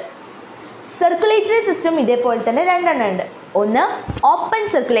സിസ്റ്റം. സർക്കുലേറ്ററി സിസ്റ്റം ഇതേപോലെ തന്നെ രണ്ടെണ്ണം ഉണ്ട്. ഒന്ന് ഓപ്പൺ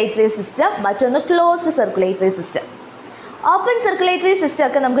സർക്കുലേറ്ററി സിസ്റ്റം, മറ്റൊന്ന് closed circulatory system. Open circulatory system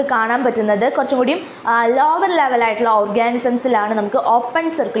ഒക്കെ നമുക്ക് കാണാൻ പറ്റുന്നത് കുറച്ചും കൂടിയും ലോവർ ലെവലായിട്ടുള്ള ഓർഗാനിസംസിലാണ് നമുക്ക് ഓപ്പൺ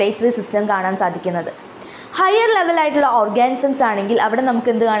സർക്കുലേറ്ററി സിസ്റ്റം കാണാൻ സാധിക്കുന്നത്. ഹയർ ലെവലായിട്ടുള്ള ഓർഗാനിസംസ് ആണെങ്കിൽ അവിടെ നമുക്ക്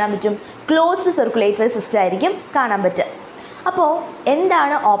എന്ത് കാണാൻ പറ്റും, ക്ലോസ്ഡ് സർക്കുലേറ്ററി സിസ്റ്റം ആയിരിക്കും കാണാൻ പറ്റുക. അപ്പോൾ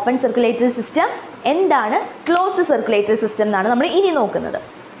എന്താണ് ഓപ്പൺ സർക്കുലേറ്ററി സിസ്റ്റം, എന്താണ് ക്ലോസ്ഡ് സർക്കുലേറ്ററി സിസ്റ്റം എന്നാണ് നമ്മൾ ഇനി നോക്കുന്നത്.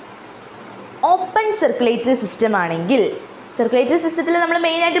 ഓപ്പൺ സർക്കുലേറ്ററി സിസ്റ്റം ആണെങ്കിൽ സർക്കുലേറ്ററി സിസ്റ്റത്തിൽ നമ്മൾ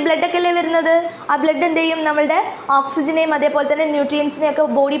മെയിനായിട്ട് ബ്ലഡൊക്കെ അല്ലേ വരുന്നത്. ആ ബ്ലഡ് എന്ത് ചെയ്യും, നമ്മളുടെ ഓക്സിജനെയും അതേപോലെ തന്നെ ന്യൂട്രിയൻസിനെയും ഒക്കെ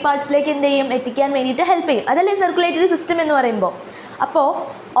ബോഡി പാർട്സിലേക്ക് എന്ത് ചെയ്യും, എത്തിക്കാൻ വേണ്ടിയിട്ട് ഹെൽപ്പ് ചെയ്യും. അതല്ലേ സർക്കുലേറ്ററി സിസ്റ്റം എന്ന് പറയുമ്പോൾ. അപ്പോൾ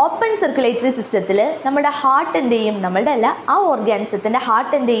ഓപ്പൺ സർക്കുലേറ്ററി സിസ്റ്റത്തിൽ നമ്മുടെ ഹാർട്ട് എന്ത് ചെയ്യും, നമ്മളുടെ അല്ല ആ ഓർഗാനിസത്തിൻ്റെ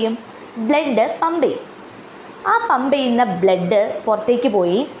ഹാർട്ട് എന്ത് ചെയ്യും, ബ്ലഡ് പമ്പ് ചെയ്യും. ആ പമ്പ് ചെയ്യുന്ന ബ്ലഡ് പുറത്തേക്ക്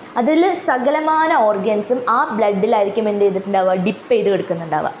പോയി അതിൽ സകലമാന ഓർഗൻസും ആ ബ്ലഡിലായിരിക്കും എന്ത് ചെയ്തിട്ടുണ്ടാവുക, ഡിപ്പ് ചെയ്ത്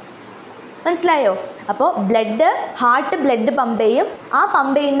കിടക്കുന്നുണ്ടാവുക. മനസ്സിലായോ? അപ്പോൾ ഹാർട്ട് ബ്ലഡ് പമ്പ് ചെയ്യും. ആ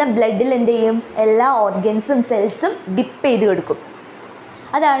പമ്പ് ചെയ്യുന്ന ബ്ലഡിൽ എന്ത് ചെയ്യും, എല്ലാ ഓർഗൻസും സെൽസും ഡിപ്പ് ചെയ്ത് കൊടുക്കും.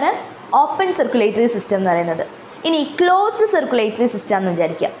 അതാണ് ഓപ്പൺ സർക്കുലേറ്ററി സിസ്റ്റം എന്ന് പറയുന്നത്. ഇനി ക്ലോസ്ഡ് സർക്കുലേറ്ററി സിസ്റ്റം എന്ന്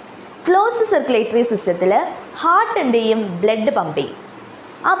വിചാരിക്കാം. ക്ലോസ്ഡ് സർക്കുലേറ്ററി സിസ്റ്റത്തിൽ ഹാർട്ട് എന്ത് ചെയ്യും, ബ്ലഡ് പമ്പ് ചെയ്യും.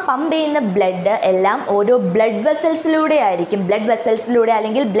 ആ പമ്പ് ചെയ്യുന്ന ബ്ലഡ് എല്ലാം ഓരോ ബ്ലഡ് വെസൽസിലൂടെ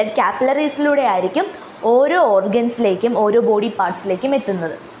അല്ലെങ്കിൽ ബ്ലഡ് കാപ്പിലറീസിലൂടെ ആയിരിക്കും ഓരോ ഓർഗൻസിലേക്കും ഓരോ ബോഡി പാർട്സിലേക്കും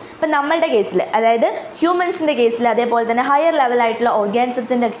എത്തുന്നത്. ഇപ്പം നമ്മളുടെ കേസിൽ, അതായത് ഹ്യൂമൻസിൻ്റെ കേസിൽ, അതേപോലെ തന്നെ ഹയർ ലെവലായിട്ടുള്ള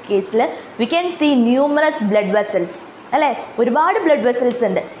ഓർഗാനിസത്തിൻ്റെ കേസിൽ we can see numerous blood vessels, അല്ലേ? ഒരുപാട് ബ്ലഡ് വെസൽസ്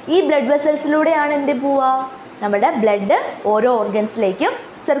ഉണ്ട്. ഈ ബ്ലഡ് വെസൽസിലൂടെയാണ് എന്ത് പോവുക, നമ്മുടെ ബ്ലഡ് ഓരോ ഓർഗൻസിലേക്കും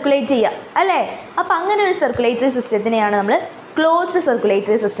സർക്കുലേറ്റ് ചെയ്യുക, അല്ലേ? അപ്പോൾ അങ്ങനെ ഒരു സർക്കുലേറ്ററി സിസ്റ്റത്തിനെയാണ് നമ്മൾ ക്ലോസ്ഡ്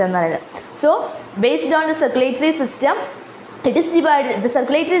സർക്കുലേറ്ററി സിസ്റ്റം എന്ന് പറയുന്നത്. So based on the circulatory system, the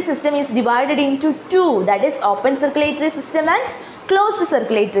circulatory system is divided into two, that is open circulatory system and closed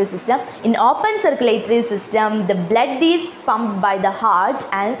circulatory system. In open circulatory system, the blood is pumped by the heart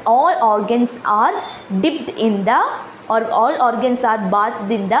and all organs are dipped in the, or all organs are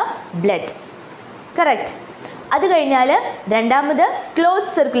bathed in the blood. Correct? അത് കഴിഞ്ഞാൽ രണ്ടാമത്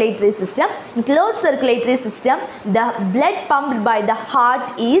closed circulatory system. In closed circulatory system, the blood pumped by the heart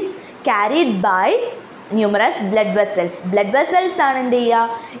is carried by numerous blood vessels. Blood vessels ആണ് എന്ത്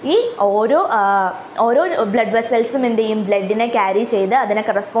ചെയ്യുക, ഈ ഓരോ blood വെസൽസും എന്ത് ചെയ്യും, ബ്ലഡിനെ ക്യാരി ചെയ്ത് അതിനെ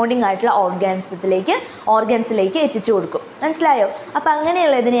കറസ്പോണ്ടിങ് ആയിട്ടുള്ള ഓർഗൻസിലേക്ക് എത്തിച്ചു കൊടുക്കും. മനസ്സിലായോ? അപ്പോൾ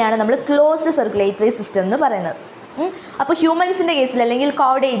അങ്ങനെയുള്ളതിനെയാണ് നമ്മൾ ക്ലോസ്ഡ് സർക്കുലേറ്ററി സിസ്റ്റം എന്ന് പറയുന്നത്. അപ്പോൾ ഹ്യൂമൻസിൻ്റെ കേസിൽ അല്ലെങ്കിൽ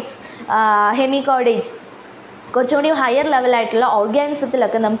കോഡേറ്റ്സ്, ഹെമികോഡേറ്റ്സ്, കുറച്ചും കൂടി ഹയർ ലെവലായിട്ടുള്ള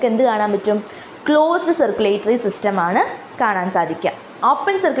ഓർഗാനിസത്തിലൊക്കെ നമുക്ക് എന്ത് കാണാൻ പറ്റും, ക്ലോസ്ഡ് സർക്കുലേറ്ററി സിസ്റ്റമാണ് കാണാൻ സാധിക്കുക.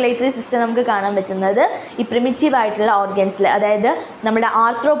 ഓപ്പൺ സർക്കുലേറ്ററി സിസ്റ്റം നമുക്ക് കാണാൻ പറ്റുന്നത് ഈ പ്രിമിറ്റീവ് ആയിട്ടുള്ള ഓർഗൻസിൽ, അതായത് നമ്മുടെ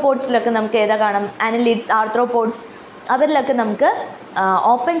ആർത്രോപോഡ്സിലൊക്കെ നമുക്ക് ഏതാ കാണാം, അനലിഡ്സ്, ആർത്രോപോഡ്സ്, അവരിലൊക്കെ നമുക്ക്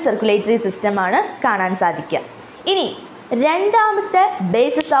ഓപ്പൺ സർക്കുലേറ്ററി സിസ്റ്റമാണ് കാണാൻ സാധിക്കുക. ഇനി രണ്ടാമത്തെ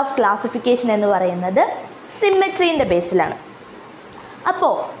ബേസിസ് ഓഫ് ക്ലാസിഫിക്കേഷൻ എന്ന് പറയുന്നത് സിമ്മട്രീൻ്റെ ബേസിലാണ്.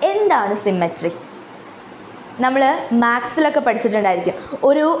 അപ്പോൾ എന്താണ് സിമ്മട്രി? നമ്മൾ മാത്സിലൊക്കെ പഠിച്ചിട്ടുണ്ടായിരിക്കും.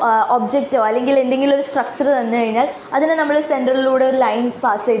 ഒരു ഒബ്ജക്റ്റോ അല്ലെങ്കിൽ എന്തെങ്കിലും ഒരു സ്ട്രക്ചർ തന്നു കഴിഞ്ഞാൽ അതിനെ നമ്മൾ സെൻറ്ററിലൂടെ ഒരു ലൈൻ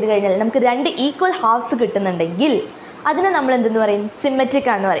പാസ് ചെയ്ത് കഴിഞ്ഞാൽ നമുക്ക് രണ്ട് ഈക്വൽ ഹാഫ്സ് കിട്ടുന്നുണ്ടെങ്കിൽ അതിനെ നമ്മൾ എന്തെന്ന് പറയും, സിമ്മട്രിക്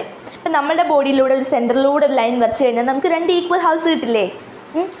ആണെന്ന് പറയും. ഇപ്പം നമ്മുടെ ബോഡിയിലൂടെ ഒരു സെൻറ്ററിലൂടെ ഒരു ലൈൻ വരച്ച് കഴിഞ്ഞാൽ നമുക്ക് രണ്ട് ഈക്വൽ ഹാഫ്സ് കിട്ടില്ലേ?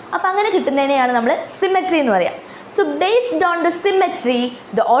 അപ്പോൾ അങ്ങനെ കിട്ടുന്നതിനെയാണ് നമ്മൾ സിമ്മട്രി എന്ന് പറയുക. So based on the symmetry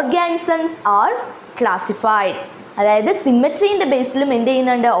the organisms are classified. അതായത് സിമ്മട്രീൻ്റെ ബേസിലും എന്ത്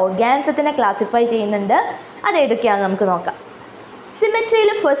ചെയ്യുന്നുണ്ട്, ഓർഗാനിസത്തിനെ ക്ലാസിഫൈ ചെയ്യുന്നുണ്ട്. അതേതൊക്കെയാണെന്ന് നമുക്ക് നോക്കാം. സിമ്മട്രിയിൽ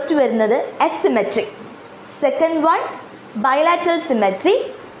ഫസ്റ്റ് വരുന്നത് asymmetry, second one bilateral symmetry,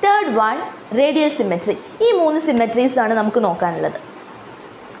 third one radial symmetry. ഈ 3 സിമ്മട്രീസാണ് നമുക്ക് നോക്കാനുള്ളത്.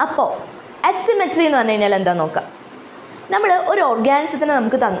 അപ്പോൾ അസിമെട്രി എന്ന് പറഞ്ഞു കഴിഞ്ഞാൽ എന്താ നോക്കാം. നമ്മൾ ഒരു ഓർഗാനിസത്തിനെ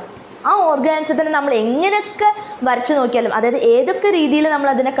നമുക്ക് തന്നു, ആ ഓർഗാനിസത്തിനെ നമ്മൾ എങ്ങനെയൊക്കെ വരച്ച് നോക്കിയാലും, അതായത് ഏതൊക്കെ രീതിയിൽ നമ്മൾ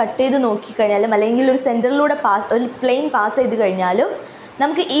അതിനെ കട്ട് ചെയ്ത് നോക്കിക്കഴിഞ്ഞാലും അല്ലെങ്കിൽ ഒരു സെൻറ്ററിലൂടെ ഒരു പ്ലെയിൻ പാസ് ചെയ്ത് കഴിഞ്ഞാലും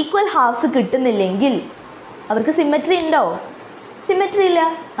നമുക്ക് ഈക്വൽ ഹാഫ്സ് കിട്ടുന്നില്ലെങ്കിൽ അവർക്ക് സിമ്മട്രി ഉണ്ടോ? സിമ്മട്രി ഇല്ല.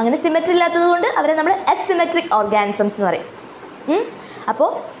 അങ്ങനെ സിമ്മട്രി ഇല്ലാത്തത് കൊണ്ട് അവരെ നമ്മൾ അസിമെട്രിക് ഓർഗാനിസംസ് എന്ന് പറയും. അപ്പോൾ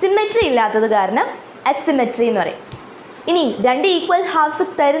സിമ്മട്രി ഇല്ലാത്തത് കാരണം അസിമെട്രി എന്ന് പറയും. ഇനി രണ്ട് ഈക്വൽ ഹാഫ്സ്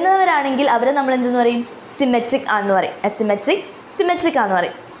തരുന്നവരാണെങ്കിൽ അവരെ നമ്മൾ എന്തെന്ന് പറയും, സിമെട്രിക് ആണെന്ന് പറയും. അസിമെട്രിക്, സിമെട്രിക് ആണെന്ന്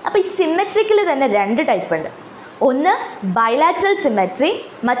പറയും. അപ്പോൾ ഈ സിമെട്രിക്കിൽ തന്നെ 2 ടൈപ്പ് ഉണ്ട്. ഒന്ന് ബൈലാറ്ററൽ സിമെട്രി,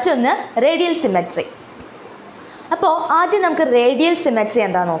 മറ്റൊന്ന് റേഡിയൽ സിമെട്രി. അപ്പോൾ ആദ്യം നമുക്ക് റേഡിയൽ സിമെട്രി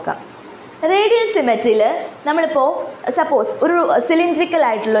എന്താ നോക്കാം. റേഡിയൽ സിമെട്രിയിൽ നമ്മളിപ്പോൾ സപ്പോസ് ഒരു സിലിണ്ട്രിക്കൽ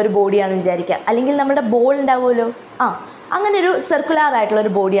ആയിട്ടുള്ള ഒരു ബോഡിയാണെന്ന് വിചാരിക്കുക, അല്ലെങ്കിൽ നമ്മുടെ ബോൾ ഉണ്ടാവുമല്ലോ, അങ്ങനെ ഒരു സർക്കുലർ ആയിട്ടുള്ള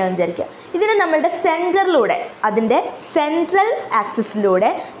ഒരു ബോഡിയാണെന്ന് വിചാരിക്കുക. ഇതിനെ നമ്മളുടെ സെൻറ്ററിലൂടെ, അതിൻ്റെ സെൻട്രൽ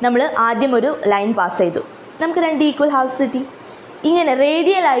ആക്സിസിലൂടെ നമ്മൾ ആദ്യം ഒരു ലൈൻ പാസ് ചെയ്തു, നമുക്ക് 2 ഈക്വൽ ഹാഫ്സ് കിട്ടി. ഇങ്ങനെ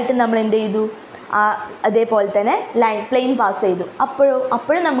റേഡിയലായിട്ട് നമ്മൾ എന്ത് ചെയ്തു, അതേപോലെ തന്നെ പ്ലെയിൻ പാസ് ചെയ്തു,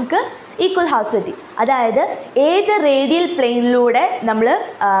 അപ്പോഴും നമുക്ക് ഈക്വൽ ഹാഫ്സ് കിട്ടി. അതായത് ഏത് റേഡിയൽ പ്ലെയിനിലൂടെ നമ്മൾ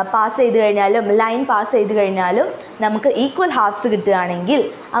പാസ് ചെയ്ത് കഴിഞ്ഞാലും, ലൈൻ പാസ് ചെയ്ത് കഴിഞ്ഞാലും നമുക്ക് ഈക്വൽ ഹാഫ്സ് കിട്ടുകയാണെങ്കിൽ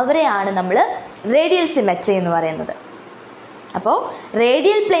അവരെയാണ് നമ്മൾ റേഡിയൽ സിമെട്രി എന്ന് പറയുന്നത്. അപ്പോൾ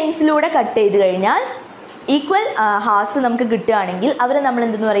റേഡിയൽ പ്ലെയിൻസിലൂടെ കട്ട് ചെയ്ത് കഴിഞ്ഞാൽ ഈക്വൽ ഹാഫ്സ് നമുക്ക് കിട്ടുകയാണെങ്കിൽ അവരെ നമ്മൾ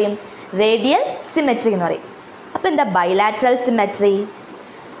എന്തെന്ന് പറയും, റേഡിയൽ സിമെട്രി എന്ന് പറയും. അപ്പോൾ എന്താ ബൈലാറ്ററൽ സിമെട്രി?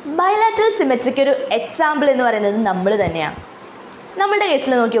 ബൈലാറ്ററൽ സിമെട്രിക്ക് ഒരു എക്സാമ്പിൾ എന്ന് പറയുന്നത് നമ്മൾ തന്നെയാണ്. നമ്മളുടെ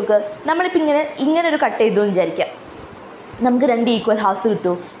കേസിൽ നോക്കി നോക്ക്, നമ്മളിപ്പോൾ ഇങ്ങനെ ഒരു കട്ട് ചെയ്തു എന്ന് വിചാരിക്കുക, നമുക്ക് 2 ഈക്വൽ ഹാഫ്സ്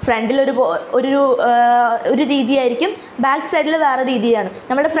കിട്ടും. ഫ്രണ്ടിൽ ഒരു രീതിയായിരിക്കും, ബാക്ക് സൈഡിൽ വേറെ രീതിയാണ്.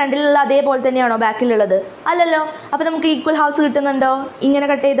 നമ്മുടെ ഫ്രണ്ടിലുള്ള അതേപോലെ തന്നെയാണോ ബാക്കിലുള്ളത്? അല്ലല്ലോ. അപ്പോൾ നമുക്ക് ഈക്വൽ ഹാഫ്സ് കിട്ടുന്നുണ്ടോ ഇങ്ങനെ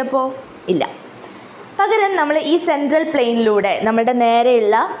കട്ട് ചെയ്തപ്പോൾ? ഇല്ല. പകരം നമ്മൾ ഈ സെൻട്രൽ പ്ലെയിനിലൂടെ, നമ്മുടെ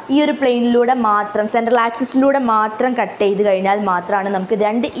നേരെയുള്ള ഈ ഒരു പ്ലെയിനിലൂടെ മാത്രം, സെൻട്രൽ ആക്സിസിലൂടെ മാത്രം കട്ട് ചെയ്ത് കഴിഞ്ഞാൽ മാത്രമാണ് നമുക്ക്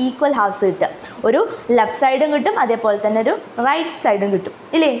 2 ഈക്വൽ ഹാഫ്സ് കിട്ടുക. ഒരു ലെഫ്റ്റ് സൈഡും കിട്ടും, അതേപോലെ തന്നെ ഒരു റൈറ്റ് സൈഡും കിട്ടും,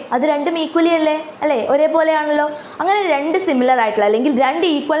 ഇല്ലേ? അത് രണ്ടും ഈക്വലി അല്ലേ? ഒരേപോലെയാണല്ലോ. അങ്ങനെ 2 സിമിലർ ആയിട്ടുള്ള, അല്ലെങ്കിൽ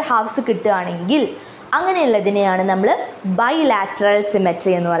 2 ഈക്വൽ ഹാഫ്സ് കിട്ടുകയാണെങ്കിൽ അങ്ങനെയുള്ളതിനെയാണ് നമ്മൾ ബൈലാറ്ററൽ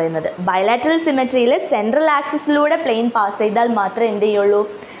സിമെട്രി എന്ന് പറയുന്നത്. ബൈലാറ്ററൽ സിമെട്രിയിൽ സെൻട്രൽ ആക്സിസിലൂടെ പ്ലെയിൻ പാസ് ചെയ്താൽ മാത്രമേ എന്ത് ചെയ്യുള്ളൂ,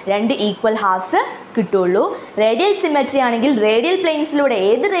 2 ഈക്വൽ ഹാഫ്സ് കിട്ടുള്ളൂ. റേഡിയൽ സിമെട്രി ആണെങ്കിൽ റേഡിയൽ പ്ലെയിൻസിലൂടെ,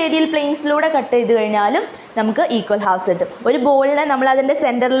 ഏത് റേഡിയൽ പ്ലെയിൻസിലൂടെ കട്ട് ചെയ്ത് കഴിഞ്ഞാലും നമുക്ക് ഈക്വൽ ഹാഫ്സ് കിട്ടും. ഒരു ബോളിനെ നമ്മൾ അതിൻ്റെ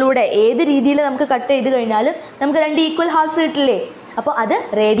സെൻറ്ററിലൂടെ ഏത് രീതിയിൽ നമുക്ക് കട്ട് ചെയ്ത് കഴിഞ്ഞാലും നമുക്ക് 2 ഈക്വൽ ഹാഫ്സ് കിട്ടില്ലേ? അപ്പോൾ അത്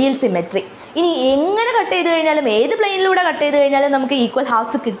റേഡിയൽ സിമെട്രി. ഇനി എങ്ങനെ കട്ട് ചെയ്ത് കഴിഞ്ഞാലും, ഏത് പ്ലെയിനിലൂടെ കട്ട് ചെയ്ത് കഴിഞ്ഞാലും നമുക്ക് ഈക്വൽ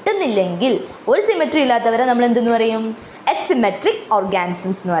ഹാഫ്സ് കിട്ടുന്നില്ലെങ്കിൽ ഒരു സിമെട്രി ഇല്ലാത്തവരെ നമ്മൾ എന്തെന്ന് പറയും, അസിമെട്രിക്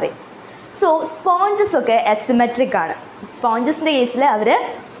ഓർഗാനിസംസ് എന്ന് പറയും. സോ സ്പോഞ്ചസ് ഒക്കെ അസിമെട്രിക് ആണ്. സ്പോഞ്ചസിൻ്റെ കേസിൽ അവർ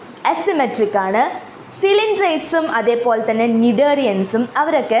അസിമെട്രിക് ആണ്. സിലിൻഡ്രേറ്റ്സും അതേപോലെ തന്നെ നിഡേറിയൻസും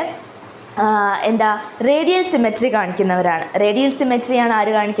അവരൊക്കെ റേഡിയൽ സിമെട്രി കാണിക്കുന്നവരാണ്. റേഡിയൽ സിമെട്രിയാണ്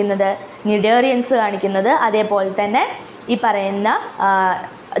ആര് കാണിക്കുന്നത്? നിഡേറിയൻസ് കാണിക്കുന്നത്. അതേപോലെ തന്നെ ഈ പറയുന്ന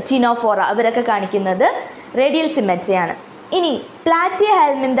ചിനോഫോറ അവരൊക്കെ കാണിക്കുന്നത് റേഡിയൽ സിമെട്രിയാണ്. ഇനി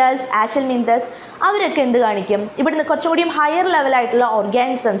പ്ലാറ്റിഹെൽമിന്തസ്, ആഷൽമിന്തസ് അവരൊക്കെ എന്ത് കാണിക്കും? ഇവിടുന്ന് കുറച്ചും കൂടിയും ഹയർ ലെവലായിട്ടുള്ള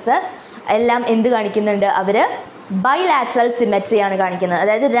ഓർഗാനിസംസ് എല്ലാം എന്ത് കാണിക്കുന്നുണ്ട്? അവർ ബൈലാറ്ററൽ സിമെട്രിയാണ് കാണിക്കുന്നത്.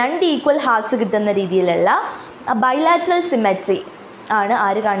 അതായത് 2 ഈക്വൽ ഹാഫ്സ് കിട്ടുന്ന രീതിയിലുള്ള ബൈലാറ്ററൽ സിമെട്രി ആണ്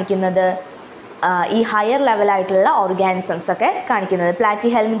ആര് കാണിക്കുന്നത്? ഈ ഹയർ ലെവലായിട്ടുള്ള ഓർഗാനിസംസ് ഒക്കെ കാണിക്കുന്നത്.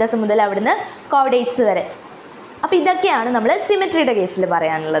 പ്ലാറ്റിഹെൽമിന്തസ് മുതൽ അവിടുന്ന് കോർഡേറ്റ്സ് വരെ. അപ്പോൾ ഇതൊക്കെയാണ് നമ്മൾ സിമെട്രിയുടെ കേസിൽ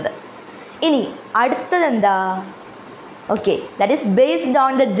പറയാനുള്ളത്. ഇനി അടുത്തത് എന്താ? Okay, that is based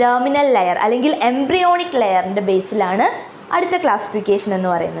on the germinal layer അല്ലെങ്കിൽ എംബ്രിയോണിക് ലെയറിൻ്റെ ബേസിലാണ് അടുത്ത ക്ലാസിഫിക്കേഷൻ എന്ന്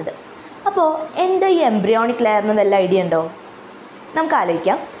പറയുന്നത്. അപ്പോൾ എന്താ ഈ എംബ്രിയോണിക് ലെയർ എന്ന് വല്ല ഐഡിയ ഉണ്ടോ? നമുക്ക്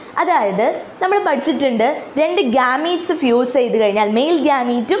ആലോചിക്കാം. അതായത് നമ്മൾ പഠിച്ചിട്ടുണ്ട്, 2 ഗാമീറ്റ്സ് ഫ്യൂസ് ചെയ്ത് കഴിഞ്ഞാൽ, മെയിൽ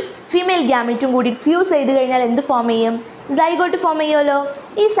ഗാമീറ്റും ഫീമെയിൽ ഗാമീറ്റും കൂടി ഫ്യൂസ് ചെയ്ത് കഴിഞ്ഞാൽ എന്ത് ഫോം ചെയ്യും? സൈഗോട്ട് ഫോം ചെയ്യുമല്ലോ.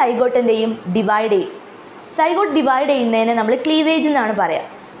 ഈ സൈഗോട്ട് എന്ത് ചെയ്യും? ഡിവൈഡ് ചെയ്യും. സൈഗോട്ട് ഡിവൈഡ് ചെയ്യുന്നതിനെ നമ്മൾ ക്ലീവേജ് എന്നാണ് പറയുക.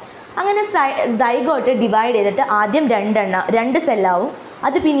 അങ്ങനെ സൈഗോട്ട് ഡിവൈഡ് ചെയ്തിട്ട് ആദ്യം 2 സെല്ലാവും,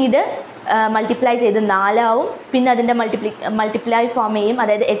 അത് പിന്നീട് മൾട്ടിപ്ലൈ ചെയ്ത് 4 ആവും, പിന്നെ അതിൻ്റെ മൾട്ടിപ്ലൈ ഫോം ചെയ്യും,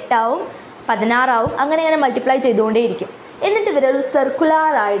 അതായത് 8 ആവും, 16 ആവും, അങ്ങനെ മൾട്ടിപ്ലൈ ചെയ്തുകൊണ്ടേയിരിക്കും. എന്നിട്ട് ഇവരൊരു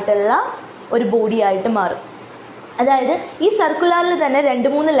സർക്കുലർ ആയിട്ടുള്ള ഒരു ബോഡി ആയിട്ട് മാറും. അതായത് ഈ സർക്കുലറിൽ തന്നെ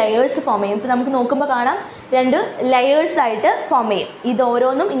 2-3 ലെയേഴ്സ് ഫോം ചെയ്യും. ഇപ്പോൾ നമുക്ക് നോക്കുമ്പോൾ കാണാം 2 ലെയേഴ്സ് ആയിട്ട് ഫോം ചെയ്യും. ഇത്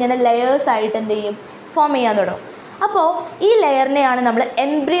ഓരോന്നും ഇങ്ങനെ ലെയേഴ്സ് ആയിട്ട് എന്ത് ചെയ്യും? ഫോം ചെയ്യാൻ തുടങ്ങും. അപ്പോൾ ഈ ലെയറിനെയാണ് നമ്മൾ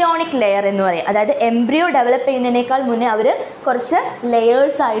എംബ്രിയോണിക് ലെയർ എന്ന് പറയും. അതായത് എംബ്രിയോ ഡെവലപ്പ് ചെയ്യുന്നതിനേക്കാൾ മുന്നേ അവർ കുറച്ച്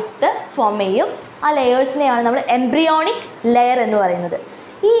ലെയേഴ്സ് ആയിട്ട് ഫോം ചെയ്യും. ആ ലെയേഴ്സിനെയാണ് നമ്മൾ എംബ്രിയോണിക് ലെയർ എന്ന് പറയുന്നത്.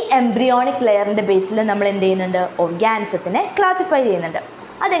 ഈ എംബ്രിയോണിക് ലെയറിൻ്റെ ബേസിൽ നമ്മൾ എന്ത് ചെയ്യുന്നുണ്ട്? ഓർഗാനിസത്തിനെ ക്ലാസിഫൈ ചെയ്യുന്നുണ്ട്.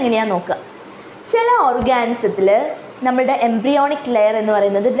 അതെങ്ങനെയാണെന്ന് നോക്കുക. ചില ഓർഗാനിസത്തിൽ നമ്മുടെ എംബ്രിയോണിക് ലെയർ എന്ന്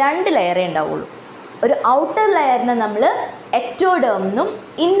പറയുന്നത് 2 ലെയറേ ഉണ്ടാവുള്ളൂ. ഒരു ഔട്ടർ ലെയറിനെ നമ്മൾ എക്ടോഡേം എന്നും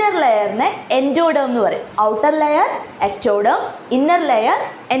ഇന്നർ ലെയറിനെ എൻഡോഡേം എന്ന് പറയും. Outer layer ectoderm, inner layer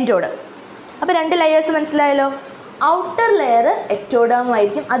endoderm. അപ്പോൾ 2 ലെയേഴ്സ് മനസ്സിലായല്ലോ. ഔട്ടർ ലെയർ എക്ടോഡേം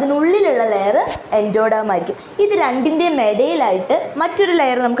ആയിരിക്കും, അതിനുള്ളിലുള്ള ലെയർ എൻഡോഡേം ആയിരിക്കും. ഇത് രണ്ടിൻ്റെയും ഇടയിലായിട്ട് മറ്റൊരു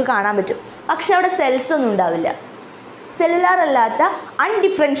ലെയർ നമുക്ക് കാണാൻ പറ്റും, പക്ഷെ അവിടെ സെൽസ് ഒന്നും ഉണ്ടാവില്ല. സെല്ലുലാർ അല്ലാത്ത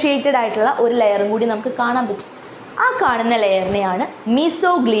അൺഡിഫറൻഷ്യേറ്റഡ് ആയിട്ടുള്ള ഒരു ലെയറും കൂടി നമുക്ക് കാണാൻ പറ്റും. ആ കാണുന്ന ലെയറിനെയാണ്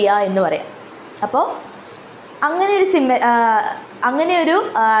മീസോഗ്ലിയ എന്ന് പറയാം. അപ്പോൾ അങ്ങനെയൊരു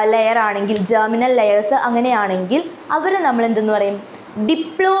ലെയർ ആണെങ്കിൽ, ജെർമിനൽ ലെയേഴ്സ് അങ്ങനെയാണെങ്കിൽ അവരെ നമ്മൾ എന്തെന്ന് പറയും?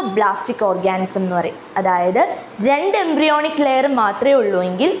 ഡിപ്ലോബ്ലാസ്റ്റിക് ഓർഗാനിസം എന്ന് പറയും. അതായത് 2 എംബ്രിയോണിക് ലെയർ മാത്രമേ ഉള്ളൂ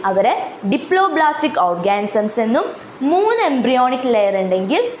എങ്കിൽ അവരെ ഡിപ്ലോബ്ലാസ്റ്റിക് ഓർഗാനിസംസ് എന്നും 3 എംബ്രിയോണിക് ലെയർ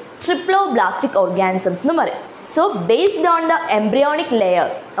ഉണ്ടെങ്കിൽ ട്രിപ്ലോബ്ലാസ്റ്റിക് ഓർഗാനിസംസ് എന്നും പറയും. So based on the embryonic layer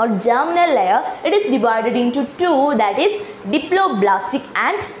or germinal layer, it is divided into 2, that is diploblastic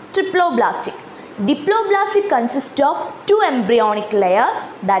and triploblastic. Diploblastic consists of 2 embryonic layer,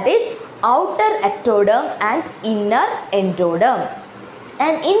 that is outer ectoderm and inner endoderm.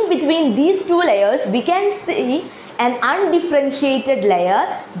 And in between these 2 layers we can see an undifferentiated layer,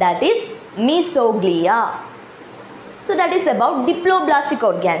 that is mesoglia. So that is about diploblastic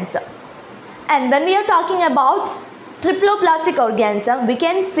organism. And when we are talking about triploblastic organism, we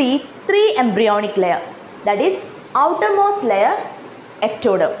can see 3 embryonic layer, that is outermost layer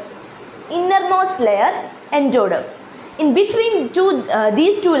ectoderm, innermost layer endoderm. In between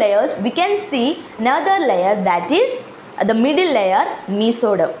these 2 layers we can see another layer, that is the middle layer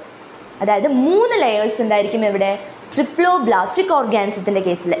mesoderm. അതായത് 3 layers ഉണ്ടായിരിക്കും ഇവിടെ triploblastic ഓർഗാനിസത്തിൻ്റെ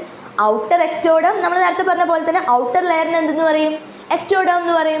കേസിൽ. Outer ectoderm നമ്മൾ നേരത്തെ പറഞ്ഞ പോലെ തന്നെ outer ലെയറിന് എന്തെന്ന് പറയും? എക്ടോഡം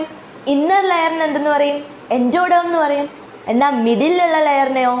എന്ന് പറയും. ഇന്നർ ലെയറിന് എന്തെന്ന് പറയും? എൻഡോഡേം എന്ന് പറയും. എന്നാൽ മിഡിലുള്ള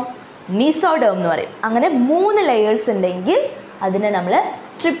ലെയറിനെയോ മീസോഡേം എന്ന് പറയും. അങ്ങനെ 3 ലെയേഴ്സ് ഉണ്ടെങ്കിൽ അതിനെ നമ്മൾ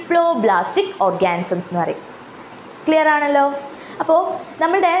ട്രിപ്ലോബ്ലാസ്റ്റിക് ഓർഗാനിസംസ് എന്ന് പറയും. ക്ലിയർ ആണല്ലോ? അപ്പോൾ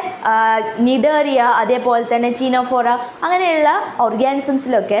നമ്മുടെ നിഡേറിയ, അതേപോലെ തന്നെ ചീനോഫോറ, അങ്ങനെയുള്ള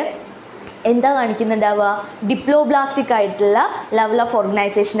ഓർഗാനിസംസിലൊക്കെ എന്താ കാണിക്കുന്നുണ്ടാവുക? ഡിപ്ലോബ്ലാസ്റ്റിക് ആയിട്ടുള്ള ലെവൽ ഓഫ്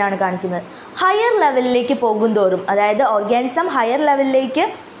ഓർഗനൈസേഷനാണ് കാണിക്കുന്നത്. ഹയർ ലെവലിലേക്ക് പോകും തോറും, അതായത് ഓർഗാനിസം ഹയർ ലെവലിലേക്ക്,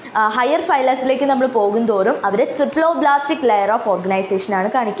 ഹയർ ഫൈലസിലേക്ക് നമ്മൾ പോകും തോറും അവർ ട്രിപ്ലോബ്ലാസ്റ്റിക് ലെയർ ഓഫ് ഓർഗനൈസേഷനാണ്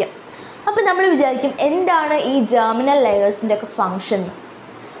കാണിക്കുക. അപ്പോൾ നമ്മൾ വിചാരിക്കും എന്താണ് ഈ ജെർമിനൽ ലെയേഴ്സിൻ്റെ ഒക്കെ ഫങ്ഷൻ?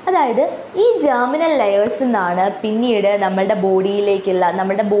 അതായത് ഈ ജെർമിനൽ ലെയേഴ്സിൽ നിന്നാണ് പിന്നീട് നമ്മളുടെ ബോഡിയിലേക്കുള്ള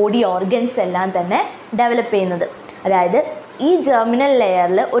നമ്മുടെ ബോഡി ഓർഗൻസ് എല്ലാം തന്നെ ഡെവലപ്പ് ചെയ്യുന്നത്. അതായത് ഈ ജെർമിനൽ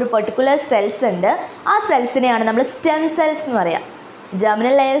ലെയറിൽ ഒരു പെർട്ടിക്കുലർ സെൽസ് ഉണ്ട്. ആ സെൽസിനെയാണ് നമ്മൾ സ്റ്റെം സെൽസ് എന്ന് പറയാം.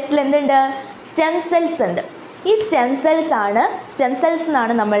 ജെർമിനൽ ലെയേഴ്സിൽ എന്തുണ്ട്? സ്റ്റെം സെൽസ് ഉണ്ട്. ഈ സ്റ്റെം സെൽസ്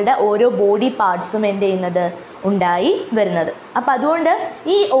നിന്നാണ് നമ്മളുടെ ഓരോ ബോഡി പാർട്സും എന്ത് ചെയ്യുന്നത്? ഉണ്ടായി വരുന്നത്. അപ്പോൾ അതുകൊണ്ട്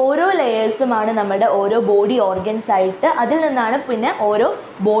ഈ ഓരോ ലെയേഴ്സുമാണ് നമ്മളുടെ ഓരോ ബോഡി ഓർഗൻസ് ആയിട്ട്, അതിൽ നിന്നാണ് പിന്നെ ഓരോ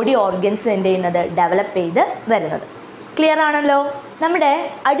ബോഡി ഓർഗൻസ് എന്ത് ചെയ്യുന്നത്? ഡെവലപ്പ് ചെയ്ത് വരുന്നത്. ക്ലിയർ ആണല്ലോ? നമ്മുടെ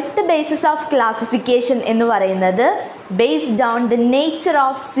അടുത്ത ബേസിസ് ഓഫ് ക്ലാസിഫിക്കേഷൻ എന്ന് പറയുന്നത് based on the nature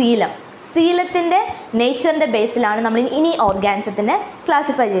of coelom. സീലത്തിൻ്റെ നേച്ചറിൻ്റെ ബേസിലാണ് നമ്മൾ ഇനി ഓർഗാനിസത്തിനെ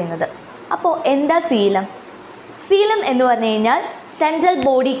ക്ലാസിഫൈ ചെയ്യുന്നത്. അപ്പോൾ എന്താ സീലം? സീലം എന്ന് പറഞ്ഞു കഴിഞ്ഞാൽ സെൻട്രൽ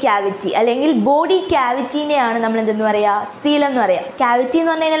ബോഡി ക്യാവിറ്റി, അല്ലെങ്കിൽ ബോഡി ക്യാവിറ്റീനെയാണ് നമ്മൾ എന്തെന്ന് പറയുക? സീലം എന്ന് പറയുക. ക്യാവിറ്റി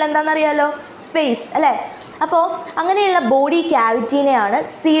എന്ന് പറഞ്ഞു കഴിഞ്ഞാൽ എന്താണെന്ന് അറിയാമല്ലോ? സ്പേസ് അല്ലേ? അപ്പോൾ അങ്ങനെയുള്ള ബോഡി ക്യാവിറ്റീനെയാണ്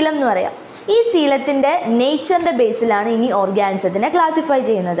സീലം എന്ന് പറയുക. ഈ സീലത്തിൻ്റെ നേച്ചറിൻ്റെ ബേസിലാണ് ഇനി ഓർഗാനിസത്തിനെ ക്ലാസിഫൈ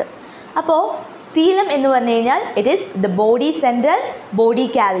ചെയ്യുന്നത്. അപ്പോൾ സീലം എന്ന് പറഞ്ഞു കഴിഞ്ഞാൽ it is the body central body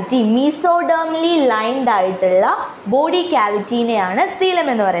cavity, മീസോഡേർമലി lined ആയിട്ടുള്ള ബോഡി ക്യാവിറ്റീനെയാണ് സീലം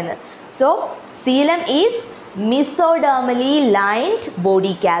എന്ന് പറയുന്നത്. So coelom is mesodermally lined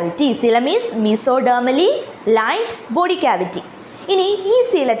body cavity. Coelom is mesodermally lined body cavity. ഇനി ഈ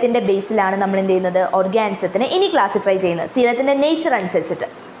സീലത്തിൻ്റെ ബേസിലാണ് നമ്മൾ എന്ത് ചെയ്യുന്നത്? ഓർഗാനിസത്തിനെ ഇനി ക്ലാസിഫൈ ചെയ്യുന്നത് സീലത്തിൻ്റെ നേച്ചർ അനുസരിച്ചിട്ട്.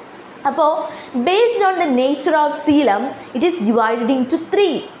 അപ്പോൾ based on the nature of coelom it is divided in to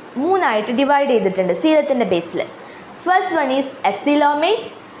 3 ആയിട്ട് ഡിവൈഡ് ചെയ്തിട്ടുണ്ട് സീലത്തിൻ്റെ ബേസിൽ. First one is എസിലോമേറ്റ്,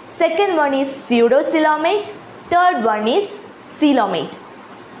 second one is സ്യൂഡോസിലോമേറ്റ്, third one is coelomate.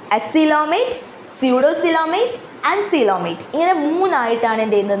 എസിലോമേറ്റ്, സ്യൂഡോസിലോമേറ്റ് and coelomate, ഇങ്ങനെ 3 ആയിട്ടാണ്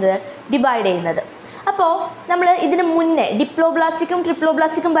എന്ത് ചെയ്യുന്നത്? ഡിവൈഡ് ചെയ്യുന്നത്. അപ്പോൾ നമ്മൾ ഇതിന് മുന്നേ ഡിപ്ലോബ്ലാസ്റ്റിക്കും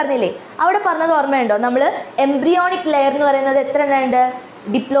ട്രിപ്ലോബ്ലാസ്റ്റിക്കും പറഞ്ഞില്ലേ? അവിടെ പറഞ്ഞത് ഓർമ്മയുണ്ടോ? നമ്മൾ എംബ്രിയോണിക് ലെയർ എന്ന് പറയുന്നത് എത്ര എണ്ണം ഉണ്ട്?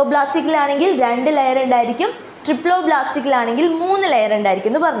 ഡിപ്ലോബ്ലാസ്റ്റിക്കിലാണെങ്കിൽ 2 ലെയർ ഉണ്ടായിരിക്കും, ട്രിപ്ലോബ്ലാസ്റ്റിക്കിലാണെങ്കിൽ 3 ലെയർ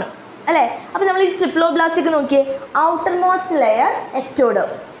ഉണ്ടായിരിക്കും എന്ന് പറഞ്ഞു അല്ലേ? അപ്പോൾ നമ്മൾ ഈ ട്രിപ്ലോബ്ലാസ്റ്റിക് നോക്കിയേ. Outer most layer ectoderm,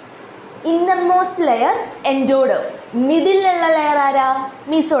 innermost layer endoderm, മിഡിലുള്ള layer ആരാ?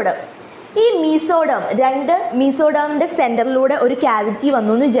 മീസോഡേം. ഈ മീസോഡേം, 2 മീസോഡേമിൻ്റെ സെൻറ്ററിലൂടെ ഒരു ക്യാവിറ്റി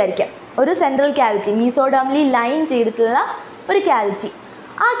വന്നു എന്ന് വിചാരിക്കാം. ഒരു സെൻട്രൽ ക്യാവിറ്റി, മീസോഡേമിലി ലൈൻ ചെയ്തിട്ടുള്ള ഒരു ക്യാവിറ്റി.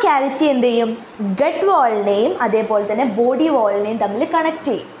 ആ ക്യാവിറ്റി എന്ത് ചെയ്യും? ഗട്ട് വാളിനെയും അതേപോലെ തന്നെ ബോഡി വാളിനെയും തമ്മിൽ കണക്ട്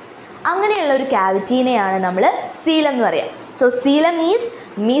ചെയ്യും. അങ്ങനെയുള്ള ഒരു ക്യാവിറ്റീനെയാണ് നമ്മൾ സീലം എന്ന് പറയുക. So coelom is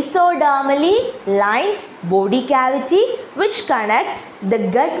mesodermally lined body cavity which connect the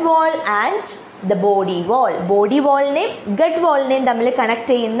gut wall and the body wall. Body വാളിനെയും gut വാളിനെയും തമ്മിൽ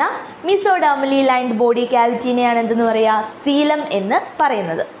കണക്ട് ചെയ്യുന്ന mesodermally lined body cavity-നെയാണ് എന്തെന്ന് പറയുക? സീലം എന്ന്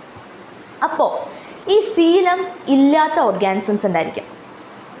പറയുന്നത്. അപ്പോൾ ഈ സീലം ഇല്ലാത്ത ഓർഗാനിസംസ് ഉണ്ടായിരിക്കും.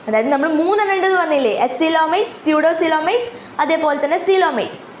 അതായത് നമ്മൾ 3 ഉണ്ടെന്ന് പറഞ്ഞില്ലേ? എസിലോമേറ്റ്, സ്യൂഡോസിലോമേറ്റ്, അതേപോലെ തന്നെ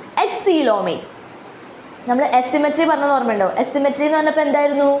സീലോമേറ്റ്. എസിലോമേറ്റ് നമ്മൾ എസിമെട്രി പറഞ്ഞത് ഓർമ്മയുണ്ടോ? എസിമെട്രി എന്ന് പറഞ്ഞപ്പോൾ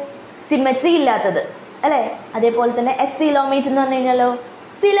എന്തായിരുന്നു? സിമെട്രി ഇല്ലാത്തത്. അല്ലേ? അതേപോലെ തന്നെ എസ്സീലോമേറ്റ് എന്ന് പറഞ്ഞു കഴിഞ്ഞാലോ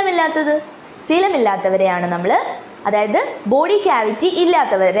സീലമില്ലാത്തത്. സീലമില്ലാത്തവരെയാണ് നമ്മൾ, അതായത് ബോഡി ക്യാവിറ്റി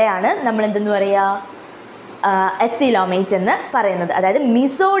ഇല്ലാത്തവരെയാണ് നമ്മൾ എന്തെന്ന് പറയുക, എസ്സീലോമേറ്റ് എന്ന് പറയുന്നത്. അതായത്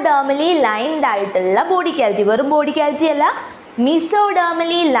മീസോഡേർമലി ലൈൻഡ് ആയിട്ടുള്ള ബോഡി ക്യാവിറ്റി, വെറും ബോഡി ക്യാവിറ്റി അല്ല,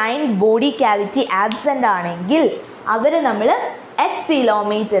 മീസോഡേർമലി ലൈൻഡ് ബോഡി ക്യാവിറ്റി ആബ്സെൻ്റ് ആണെങ്കിൽ അവർ നമ്മൾ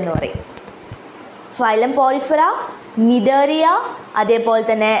എസ്സീലോമേറ്റ് എന്ന് പറയും. ഫൈലം പോറിഫെറ, നിഡേറിയ, അതേപോലെ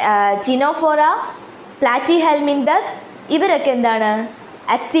തന്നെ ചിനോഫോറ, പ്ലാറ്റിഹെൽമിന്തസ്, ഇവരൊക്കെ എന്താണ്,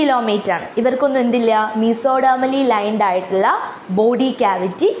 എസ്സീലോമേറ്റ് ആണ്. ഇവർക്കൊന്നും എന്തില്ല, മീസോഡേർമലി ലൈൻഡ് ആയിട്ടുള്ള ബോഡി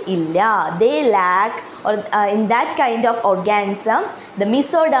ക്യാവിറ്റി ഇല്ല. ദേ lakh or in that kind of organism the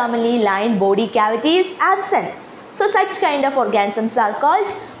mesodermally lined body cavity is absent. So such kind of organisms are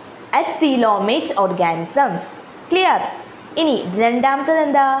called ascoelomate organisms. Clear? ഇനി രണ്ടാമത്തത്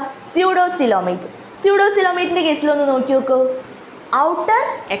എന്താ, സ്യൂഡോസിലോമേറ്റ്. സ്യൂഡോസിലോമേറ്റിൻ്റെ കേസിലൊന്ന് നോക്കി നോക്കൂ. ഔട്ടർ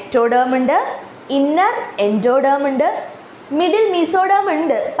എക്ടോഡേം ഉണ്ട്, ഇന്നർ എൻഡോഡേം ഉണ്ട്, മിഡിൽ മീസോഡേം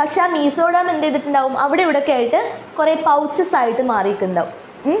ഉണ്ട്. പക്ഷെ ആ മീസോഡേം എന്ത് ചെയ്തിട്ടുണ്ടാവും, അവിടെ ഇവിടെയൊക്കെ ആയിട്ട് കുറേ പൗച്ചസ് ആയിട്ട് മാറിയിട്ടുണ്ടാവും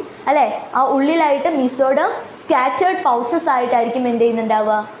അല്ലേ? ആ ഉള്ളിലായിട്ട് മീസോഡേം സ്കാറ്റേർഡ് പൗച്ചസ് ആയിട്ടായിരിക്കും എന്ത്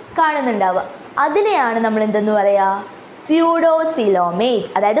ചെയ്യുന്നുണ്ടാവുക, കാണുന്നുണ്ടാവുക. അതിനെയാണ് നമ്മൾ എന്തെന്ന് പറയുക, സ്യൂഡോസിലോമേറ്റ്.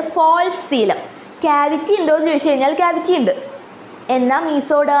 അതായത് ഫോൾസ് സീലം. ക്യാവിറ്റി ഉണ്ടോ എന്ന് ചോദിച്ചു കഴിഞ്ഞാൽ ക്യാവിറ്റി ഉണ്ട്, എന്നാൽ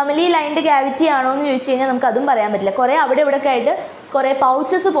മീസോഡേർമലി ലൈൻഡ് ക്യാവിറ്റി ആണോ എന്ന് ചോദിച്ചു കഴിഞ്ഞാൽ നമുക്ക് അതും പറയാൻ പറ്റില്ല. കുറേ അവിടെ ഇവിടെയൊക്കെ ആയിട്ട് കുറേ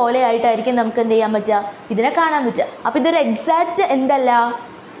പൗച്ചസ് പോലെ ആയിട്ടായിരിക്കും നമുക്ക് എന്ത് ചെയ്യാൻ പറ്റുക, ഇതിനെ കാണാൻ പറ്റുക. അപ്പോൾ ഇതൊരു എക്സാക്റ്റ് എന്തല്ല,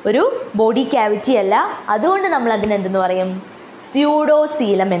 ഒരു ബോഡി ക്യാവിറ്റി അല്ല. അതുകൊണ്ട് നമ്മൾ അതിനെന്തെന്ന് പറയും,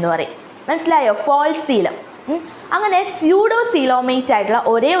 സ്യൂഡോസീലം എന്ന് പറയും. മനസ്സിലായോ? False coelom. അങ്ങനെ സ്യൂഡോസീലോമേറ്റ് ആയിട്ടുള്ള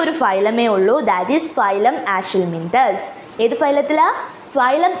ഒരേ ഒരു ഫൈലമേ ഉള്ളൂ, ദാറ്റ് ഈസ് ഫൈലം ആഷൽമിന്തസ്. ഏത് ഫൈലത്തിലാണ്?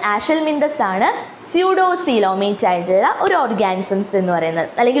 ഫൈലം ആഷൽമിന്തസ് ആണ് സ്യൂഡോസീലോമേറ്റ് ആയിട്ടുള്ള ഒരു ഓർഗാനിസംസ് എന്ന് പറയുന്നത്,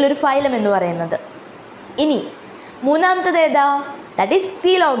 അല്ലെങ്കിൽ ഒരു ഫൈലം എന്ന് പറയുന്നത്. ഇനി മൂന്നാമത്തത് ഏതാ? That is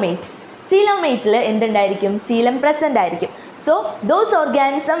coelomate. സീലോമേറ്റിൽ എന്തുണ്ടായിരിക്കും, coelom present ആയിരിക്കും. So those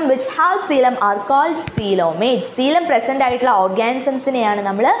organisms which have coelom are called coelomates. Coelom present ആയിട്ടുള്ള ഓർഗാനിസംസിനെയാണ്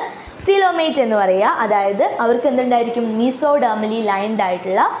നമ്മൾ സീലോമേറ്റ് എന്ന് പറയുക. അതായത് അവർക്ക് എന്തുണ്ടായിരിക്കും, മീസോഡേർമലി ലൈൻഡ്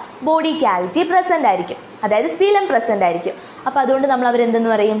ആയിട്ടുള്ള ബോഡി ക്യാവിറ്റി പ്രസൻ്റ് ആയിരിക്കും, അതായത് സീലം പ്രസൻ്റ് ആയിരിക്കും. അപ്പോൾ അതുകൊണ്ട് നമ്മൾ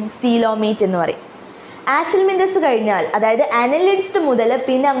അവരെന്തെന്ന് പറയും, സീലോമേറ്റ് എന്ന് പറയും. ആഷൽമിന്തസ് കഴിഞ്ഞാൽ, അതായത് അനലിഡ്സ് മുതൽ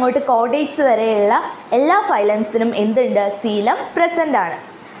പിന്നെ അങ്ങോട്ട് കോഡേറ്റ്സ് വരെയുള്ള എല്ലാ ഫൈലംസിനും എന്തുണ്ട്, സീലം പ്രസൻ്റ് ആണ്.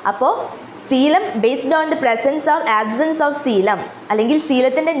 അപ്പോൾ coelom based on the presence or absence of coelom, അല്ലെങ്കിൽ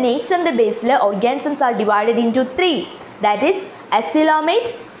സീലത്തിൻ്റെ നേച്ചറിൻ്റെ ബേസിൽ organisms are divided in to 3, that is ascoelomate,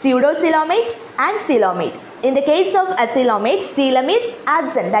 pseudocoelomate and coelomate. In the case of ascoelomate, coelom is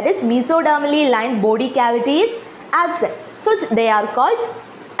absent, that is mesodermally lined body cavity is absent, so they are called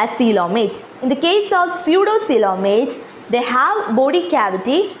ascoelomate. In the case of pseudocoelomate, they have body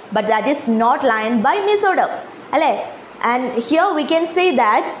cavity but that is not lined by mesoderm, alle? And here we can say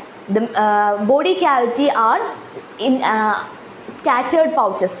that the body cavity are in scattered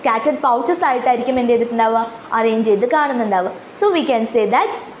pouches ആയിട്ടായിരിക്കും എന്ത് ചെയ്തിട്ടുണ്ടാവുക, arrange ചെയ്ത് കാണുന്നുണ്ടാവുക. So we can say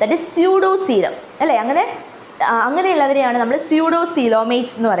that is സ്യൂഡോസീലം അല്ലേ? അങ്ങനെയുള്ളവരെയാണ് നമ്മൾ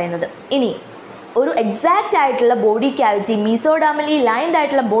സ്യൂഡോസീലോമേറ്റ്സ് എന്ന് പറയുന്നത്. ഇനി ഒരു exact ആയിട്ടുള്ള ബോഡി ക്യാവിറ്റി, മീസോഡേർമലി ലൈൻഡ്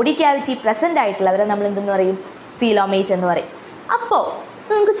ആയിട്ടുള്ള ബോഡി ക്യാവിറ്റി പ്രസൻ്റ് ആയിട്ടുള്ളവരെ നമ്മൾ എന്തെന്ന് പറയും, സീലോമേറ്റ് എന്ന് പറയും. അപ്പോൾ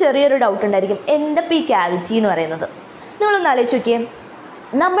നിങ്ങൾക്ക് ചെറിയൊരു ഡൗട്ട് ഉണ്ടായിരിക്കും, എന്താ ഈ ക്യാവിറ്റി എന്ന് പറയുന്നത്? നിങ്ങളൊന്ന് ആലോചിച്ച് നോക്കിയേ,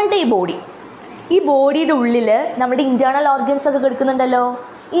 നമ്മളുടെ ഈ ബോഡിയുടെ ഉള്ളിൽ നമ്മുടെ ഇൻറ്റേർണൽ ഓർഗൻസ് ഒക്കെ കിടക്കുന്നുണ്ടല്ലോ.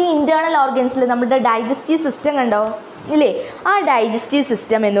 ഈ ഇൻറ്റേർണൽ ഓർഗൻസിൽ നമ്മുടെ ഡൈജസ്റ്റീവ് സിസ്റ്റം കണ്ടോ ഇല്ലേ? ആ ഡൈജസ്റ്റീവ്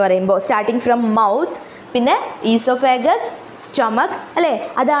സിസ്റ്റം എന്ന് പറയുമ്പോൾ സ്റ്റാർട്ടിങ് ഫ്രം മൗത്ത്, പിന്നെ ഈസോഫാഗസ്, സ്റ്റൊമക്ക് അല്ലേ,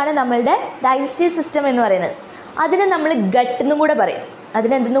 അതാണ് നമ്മളുടെ ഡൈജസ്റ്റീവ് സിസ്റ്റം എന്ന് പറയുന്നത്. അതിനെ നമ്മൾ ഗട്ട് എന്നും കൂടെ പറയും.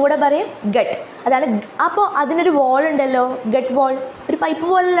 അതിനെന്തെന്നും കൂടെ പറയും, ഗട്ട്. അതാണ്. അപ്പോൾ അതിനൊരു വോൾ ഉണ്ടല്ലോ, ഗട്ട് വോൾ, ഒരു പൈപ്പ്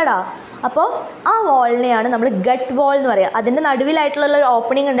പോലല്ലടാ. അപ്പോൾ ആ വാളിനെയാണ് നമ്മൾ ഗട്ട് വാൾ എന്ന് പറയുക. അതിൻ്റെ നടുവിലായിട്ടുള്ള ഒരു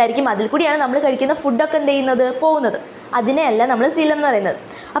ഓപ്പണിംഗ് ഉണ്ടായിരിക്കും, അതിൽ കൂടിയാണ് നമ്മൾ കഴിക്കുന്ന ഫുഡൊക്കെ എന്ത് ചെയ്യുന്നത്, പോകുന്നത്. അതിനെയല്ല നമ്മൾ സീലം എന്ന് പറയുന്നത്.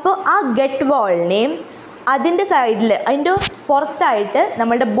 അപ്പോൾ ആ ഗട്ട് വാളിനെയും അതിൻ്റെ സൈഡിൽ, അതിൻ്റെ പുറത്തായിട്ട്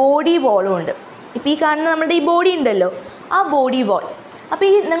നമ്മളുടെ ബോഡി വാളും ഉണ്ട്. ഇപ്പോൾ ഈ കാണുന്ന നമ്മളുടെ ഈ ബോഡി ഉണ്ടല്ലോ, ആ ബോഡി വാൾ. അപ്പോൾ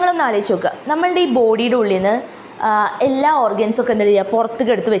ഈ നിങ്ങളൊന്ന് ആലോചിച്ച് നോക്കുക, നമ്മളുടെ ഈ ബോഡിയുടെ ഉള്ളിൽ നിന്ന് എല്ലാ ഓർഗൻസൊക്കെ എന്താ ചെയ്യുക,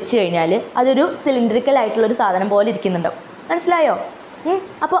 പുറത്തേക്ക് എടുത്ത് വെച്ച് കഴിഞ്ഞാൽ അതൊരു സിലിണ്ടറിക്കൽ ആയിട്ടുള്ളൊരു സാധനം പോലെ ഇരിക്കുന്നുണ്ടാവും. മനസ്സിലായോ?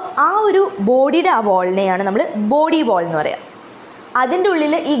 അപ്പോൾ ആ ഒരു ബോഡിയുടെ ആ വാളിനെയാണ് നമ്മൾ ബോഡി വാൾ എന്ന് പറയുക. അതിൻ്റെ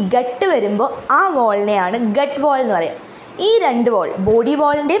ഉള്ളിൽ ഈ ഗട്ട് വരുമ്പോൾ ആ വാളിനെയാണ് ഗട്ട് വാൾ എന്ന് പറയുക. ഈ രണ്ട് വാൾ, ബോഡി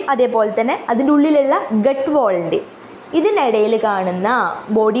വാളിൻ്റെയും അതേപോലെ തന്നെ അതിൻ്റെ ഉള്ളിലുള്ള ഗട്ട് വാളിൻ്റെയും, ഇതിനിടയിൽ കാണുന്ന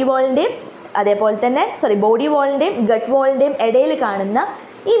ബോഡി വാളിൻ്റെയും അതേപോലെ തന്നെ ബോഡി വാളിൻ്റെയും ഗട്ട് വാളിൻ്റെയും ഇടയിൽ കാണുന്ന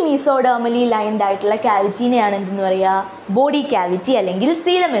ഈ മീസോഡേർമലി ലൈൻഡ് ആയിട്ടുള്ള ക്യാവിറ്റീനെയാണ് എന്തെന്ന് പറയുക, ബോഡി ക്യാവിറ്റി അല്ലെങ്കിൽ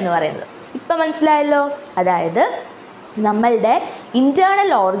സീലം എന്ന് പറയുന്നത്. ഇപ്പം മനസ്സിലായല്ലോ? അതായത് നമ്മളുടെ ഇൻറ്റേർണൽ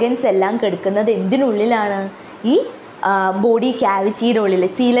ഓർഗൻസ് എല്ലാം കിടക്കുന്നത് എന്തിനുള്ളിലാണ്, ഈ ബോഡി ക്യാവിറ്റിയുടെ ഉള്ളിൽ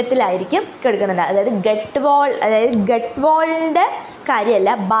സീലത്തിലായിരിക്കും കിടക്കുന്നുണ്ട്. അതായത് ഗട്ട് വാളിൻ്റെ കാര്യമല്ല,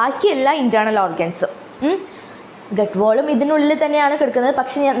 ബാക്കിയെല്ലാ ഇൻറ്റേർണൽ ഓർഗൻസും. ഗട്ട് വാളും ഇതിനുള്ളിൽ തന്നെയാണ് കിടക്കുന്നത്.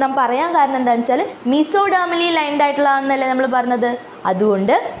 പക്ഷേ നാം പറയാൻ കാരണം എന്താണെന്ന് വെച്ചാൽ മീസോഡേർമലി ലൈൻഡ് ആയിട്ടുള്ളതാണെന്നല്ലേ നമ്മൾ പറഞ്ഞത്.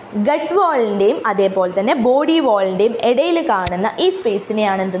 അതുകൊണ്ട് ഗട്ട് വാളിൻ്റെയും അതേപോലെ തന്നെ ബോഡി വാളിൻ്റെയും ഇടയിൽ കാണുന്ന ഈ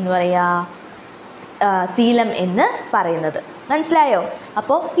സ്പേസിനെയാണ് എന്തെന്ന് പറയുക, സീലം എന്ന് പറയുന്നത്. മനസ്സിലായോ?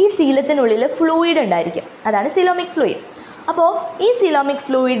 അപ്പോൾ ഈ സീലത്തിനുള്ളിൽ ഫ്ലൂയിഡ് ഉണ്ടായിരിക്കും, അതാണ് സീലോമിക് ഫ്ലൂയിഡ്. അപ്പോൾ ഈ സീലോമിക്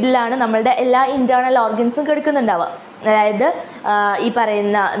ഫ്ലൂയിഡിലാണ് നമ്മളുടെ എല്ലാ ഇൻറ്റേർണൽ ഓർഗൻസും കിടക്കുന്നുണ്ടാവുക. അതായത് ഈ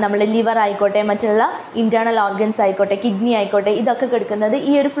പറയുന്ന നമ്മുടെ ലിവർ ആയിക്കോട്ടെ, മറ്റുള്ള ഇൻറ്റേർണൽ ഓർഗൻസ് ആയിക്കോട്ടെ, കിഡ്നി ആയിക്കോട്ടെ, ഇതൊക്കെ കിടക്കുന്നത്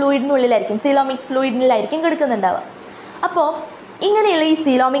ഈ ഒരു ഫ്ലൂയിഡിനുള്ളിലായിരിക്കും, സീലോമിക് ഫ്ലൂയിഡിലായിരിക്കും കിടക്കുന്നുണ്ടാവുക. അപ്പോൾ ഇങ്ങനെയുള്ള ഈ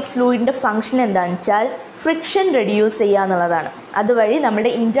സീലോമിക് ഫ്ലൂയിഡിൻ്റെ ഫംഗ്ഷൻ എന്താണെന്ന് വെച്ചാൽ ഫ്രിക്ഷൻ റെഡ്യൂസ് ചെയ്യുക എന്നുള്ളതാണ്. അതുവഴി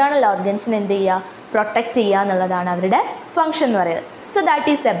നമ്മുടെ ഇൻറ്റേർണൽ ഓർഗൻസിന് എന്ത് ചെയ്യുക, പ്രൊട്ടക്റ്റ് ചെയ്യുക എന്നുള്ളതാണ് അവരുടെ ഫംഗ്ഷൻ എന്ന് പറയുന്നത്. So that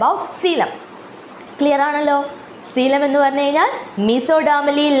is about coelom. Clear ആണല്ലോ? സീലം എന്ന് പറഞ്ഞു കഴിഞ്ഞാൽ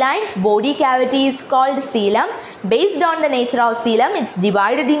മീസോഡേർമലി lined body cavity is called coelom. Based on the nature of coelom, it's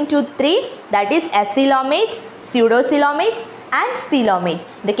divided into three, that is acoelomate, pseudocoelomate and coelomate.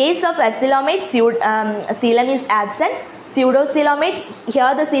 In the case of acoelomate, coelom is absent. Pseudocoelomate,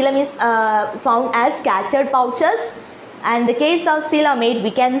 here the coelom is found as scattered pouches. And in the case of coelomate,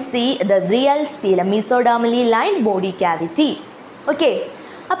 we can see the real coelom, mesodermally lined body cavity. Okay,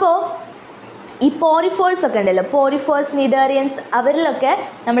 അപ്പോൾ ഈ പോറിഫോഴ്സ് ഒക്കെ ഉണ്ടല്ലോ, പോറിഫോഴ്സ് cnidarians, അവരിലൊക്കെ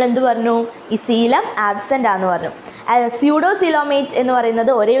നമ്മൾ എന്ത് പറഞ്ഞു, ഈ coelom absent ആണെന്ന് പറഞ്ഞു. സ്യൂഡോസീലോമേറ്റ് എന്ന്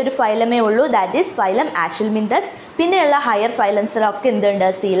പറയുന്നത് ഒരേ ഒരു ഫൈലമേ ഉള്ളൂ, ദാറ്റ് ഈസ് ഫൈലം ആഷിൽമിന്തസ്. പിന്നെയുള്ള ഹയർ ഫൈലംസിലൊക്കെ എന്തുണ്ട്,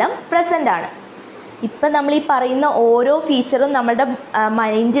 സീലം പ്രസൻ്റ് ആണ്. ഇപ്പം നമ്മൾ ഈ പറയുന്ന ഓരോ ഫീച്ചറും നമ്മളുടെ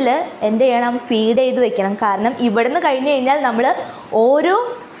മൈൻഡിൽ എന്ത് ചെയ്യണം, ഫീഡ് ചെയ്ത് വെക്കണം. കാരണം ഇവിടുന്ന് കഴിഞ്ഞ് കഴിഞ്ഞാൽ നമ്മൾ ഓരോ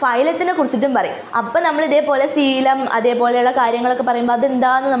ഫൈലത്തിനെ കുറിച്ചിട്ടും പറയും. അപ്പം നമ്മൾ ഇതേപോലെ സീലം അതേപോലെയുള്ള കാര്യങ്ങളൊക്കെ പറയുമ്പോൾ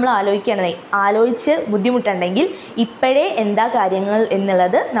അതെന്താന്ന് നമ്മൾ ആലോചിച്ച് ബുദ്ധിമുട്ടുണ്ടെങ്കിൽ ഇപ്പോഴേ എന്താ കാര്യങ്ങൾ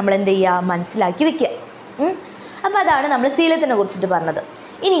എന്നുള്ളത് നമ്മൾ എന്ത് ചെയ്യുക, മനസ്സിലാക്കി വെക്കുക. അപ്പോൾ അതാണ് നമ്മൾ സീലത്തിനെ കുറിച്ചിട്ട് പറഞ്ഞത്.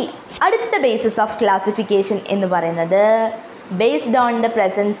 ഇനി അടുത്ത ബേസിസ് ഓഫ് ക്ലാസിഫിക്കേഷൻ എന്ന് പറയുന്നത് based on the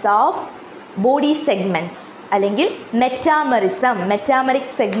presence of body segments അല്ലെങ്കിൽ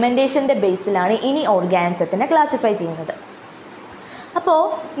മെറ്റാമറിക് സെഗ്മെൻറ്റേഷൻ്റെ ബേസിലാണ് ഇനി ഓർഗാനിസത്തിനെ ക്ലാസിഫൈ ചെയ്യുന്നത്. അപ്പോൾ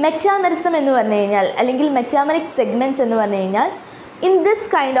മെറ്റാമറിസം എന്ന് പറഞ്ഞു കഴിഞ്ഞാൽ അല്ലെങ്കിൽ മെറ്റാമറിക് സെഗ്മെൻറ്റ്സ് എന്ന് പറഞ്ഞു കഴിഞ്ഞാൽ in this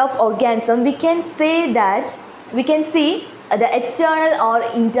kind of organism we can see the external or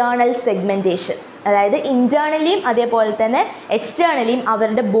internal segmentation. അതായത് ഇൻറ്റേർണലിയും അതേപോലെ തന്നെ എക്സ്റ്റേണലിയും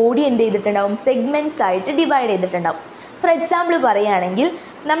അവരുടെ ബോഡി എന്ത് ചെയ്തിട്ടുണ്ടാവും, സെഗ്മെൻറ്റ്സ് ആയിട്ട് ഡിവൈഡ് ചെയ്തിട്ടുണ്ടാവും. ഫോർ എക്സാമ്പിൾ പറയുകയാണെങ്കിൽ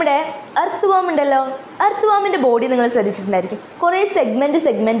നമ്മുടെ എർത്ത് വേം ഉണ്ടല്ലോ, എർത്ത് വേമിൻ്റെ ബോഡി നിങ്ങൾ ശ്രദ്ധിച്ചിട്ടുണ്ടായിരിക്കും, കുറേ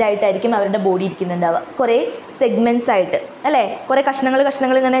സെഗ്മെൻ്റ് ആയിട്ടായിരിക്കും അവരുടെ ബോഡി ഇരിക്കുന്നുണ്ടാവുക, കുറേ സെഗ്മെൻറ്റ്സ് ആയിട്ട് അല്ലേ, കുറേ കഷ്ണങ്ങൾ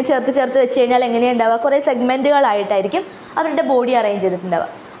ഇങ്ങനെ ചേർത്ത് വെച്ച് കഴിഞ്ഞാൽ എങ്ങനെയാണ് ഉണ്ടാവുക, കുറേ സെഗ്മെൻറ്റുകളായിട്ടായിരിക്കും അവരുടെ ബോഡി അറേഞ്ച് ചെയ്തിട്ടുണ്ടാവുക.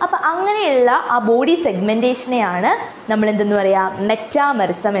 അപ്പോൾ അങ്ങനെയുള്ള ആ ബോഡി സെഗ്മെൻറ്റേഷനെയാണ് നമ്മൾ എന്തെന്ന് പറയുക,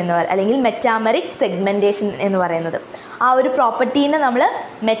 മെറ്റാമറിസം എന്ന് പറയുക അല്ലെങ്കിൽ മെറ്റാമറിക് സെഗ്മെൻറ്റേഷൻ എന്ന് പറയുന്നത്. ആ ഒരു പ്രോപ്പർട്ടീനെ നമ്മൾ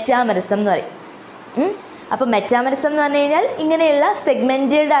മെറ്റാമറിസം എന്ന് പറയും. അപ്പോൾ മെറ്റാമറിസം എന്ന് പറഞ്ഞു കഴിഞ്ഞാൽ ഇങ്ങനെയുള്ള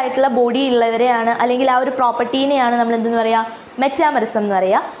സെഗ്മെൻറ്റഡ് ആയിട്ടുള്ള ബോഡി ഉള്ളവരെയാണ് അല്ലെങ്കിൽ ആ ഒരു പ്രോപ്പർട്ടീനെയാണ് നമ്മൾ എന്തെന്ന് പറയുക, മെറ്റാമറിസം എന്ന്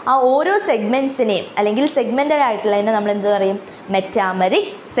പറയുക. ആ ഓരോ സെഗ്മെൻറ്റ്സിനെയും അല്ലെങ്കിൽ സെഗ്മെൻറ്റഡ് ആയിട്ടുള്ളതിനെ നമ്മൾ എന്ത് പറയും,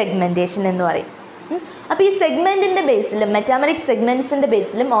 മെറ്റാമറിക് സെഗ്മെൻറ്റേഷൻ എന്ന് പറയും. അപ്പോൾ ഈ സെഗ്മെൻറ്റിൻ്റെ ബേസിലും മെറ്റാമറിക് സെഗ്മെൻറ്റ്സിൻ്റെ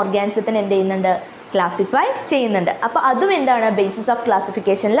ബേസിലും ഓർഗാനിസത്തിന് എന്ത് ചെയ്യുന്നുണ്ട്, ക്ലാസിഫൈ ചെയ്യുന്നുണ്ട്. അപ്പോൾ അതും എന്താണ്, ബേസിസ് ഓഫ്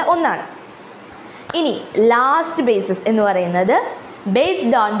ക്ലാസിഫിക്കേഷനിൽ ഒന്നാണ്. ഇനി ലാസ്റ്റ് ബേസിസ് എന്ന് പറയുന്നത്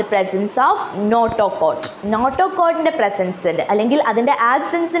based on the presence of notochord. നോട്ടോകോഡിൻ്റെ പ്രസൻസിൻ്റെ അല്ലെങ്കിൽ അതിൻ്റെ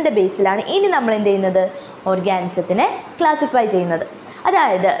ആബ്സെൻസിൻ്റെ ബേസിലാണ് ഇനി നമ്മൾ എന്ത് ചെയ്യുന്നത്, ഓർഗാനിസത്തിനെ ക്ലാസിഫൈ ചെയ്യുന്നത്.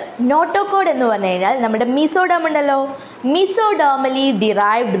 അതായത് നോട്ടോകോഡ് എന്ന് പറഞ്ഞു കഴിഞ്ഞാൽ നമ്മുടെ മീസോഡേം ഉണ്ടല്ലോ, മീസോഡേർമലി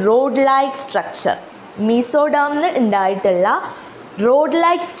ഡിറൈവ്ഡ് റോഡ് ലൈക്ക് സ്ട്രക്ചർ, മീസോഡേമിൽ ഉണ്ടായിട്ടുള്ള റോഡ്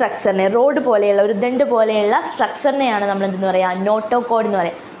ലൈക്ക് സ്ട്രക്ചറിനെ, റോഡ് പോലെയുള്ള ഒരു ദണ്ട് പോലെയുള്ള സ്ട്രക്ചറിനെയാണ് നമ്മൾ എന്തെന്ന് പറയുക, നോട്ടോകോഡ് എന്ന്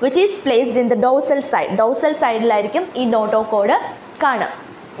പറയുക. Which is placed in the dorsal സൈഡിലായിരിക്കും ഈ നോട്ടോകോഡ് കാണുക.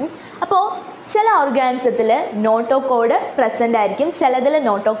 അപ്പോൾ ചില ഓർഗാനിസത്തിൽ നോട്ടോകോഡ് പ്രസൻ്റ് ആയിരിക്കും, ചിലതിൽ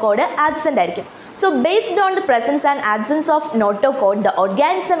നോട്ടോകോഡ് ആബ്സെൻ്റ് ആയിരിക്കും. So based on the presence and absence of notochord, the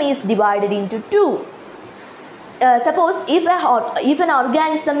organism is divided into two. Suppose if an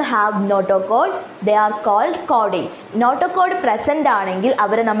organism have notochord, they are called chordates. Notochord present ആണെങ്കിൽ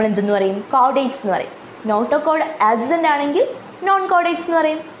അവരെ നമ്മൾ എന്തെന്ന് പറയും, chordates എന്ന് പറയും. Notochord absent ആണെങ്കിൽ non chordates എന്ന്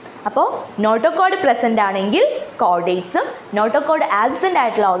പറയും. അപ്പോൾ നോട്ടോകോഡ് പ്രസൻ്റ് ആണെങ്കിൽ chordatesഉം നോട്ടോകോഡ് ആബ്സെൻ്റ്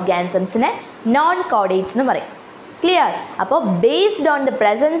ആയിട്ടുള്ള ഓർഗാനിസംസിനെ നോൺ chordates എന്ന് പറയും. Clear? അപ്പോൾ based on the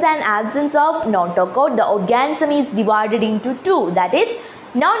presence and absence of notochord, the organism is divided into two, that is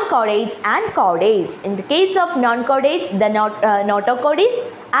non-chordates and chordates. In the case of non-chordates, the notochord is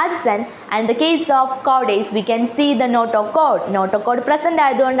absent, and in the case of chordates we can see the notochord present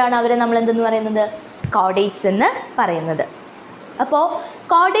ആയതുകൊണ്ടാണ് അവരെ നമ്മൾ എന്തെന്ന് പറയുന്നത്, chordates എന്ന് പറയുന്നത്. അപ്പോൾ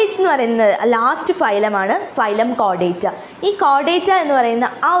chordates എന്ന് പറയുന്നത് ലാസ്റ്റ് ഫൈലമാണ് ഫൈലം കോഡേറ്റ. ഈ കോഡേറ്റ എന്ന് പറയുന്ന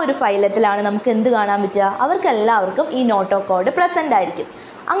ആ ഒരു ഫൈലത്തിലാണ് നമുക്ക് എന്ത് കാണാൻ പറ്റുക? അവർക്കെല്ലാവർക്കും ഈ നോട്ടോകോഡ് പ്രസൻ്റ് ആയിരിക്കും.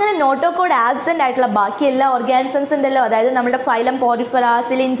 അങ്ങനെ നോട്ടോകോഡ് ആബ്സെൻ്റ് ആയിട്ടുള്ള ബാക്കി എല്ലാ ഓർഗാനിസംസ് ഉണ്ടല്ലോ, അതായത് നമ്മുടെ ഫൈലം പോറിഫെറ,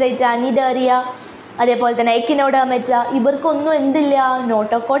 സിലിൻഡ്രേറ്റ, നിഡേറിയ, അതേപോലെ തന്നെ എക്കിനോഡർമേറ്റ, ഇവർക്കൊന്നും എന്തില്ല?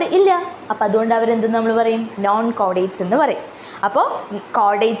 നോട്ടോകോഡ് ഇല്ല. അപ്പോൾ അതുകൊണ്ട് അവരെന്ത് നമ്മൾ പറയും? നോൺ കോഡേറ്റ്സ് എന്ന് പറയും. അപ്പോൾ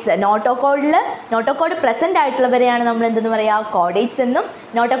കോഡേറ്റ്സ് നോട്ടോകോഡ് പ്രസൻ്റ് ആയിട്ടുള്ളവരെയാണ് നമ്മൾ എന്തെന്ന് പറയുക? കോഡേറ്റ്സ് എന്നും,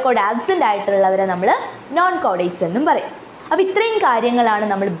 നോട്ടോകോഡ് ആബ്സെൻ്റ് ആയിട്ടുള്ളവരെ നമ്മൾ നോൺ കോഡേറ്റ്സ് എന്നും പറയും. അപ്പോൾ ഇത്രയും കാര്യങ്ങളാണ്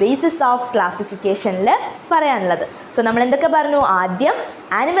നമ്മൾ ബേസിസ് ഓഫ് ക്ലാസിഫിക്കേഷനിൽ പറയാനുള്ളത്. സോ നമ്മൾ എന്തൊക്കെ പറഞ്ഞു? ആദ്യം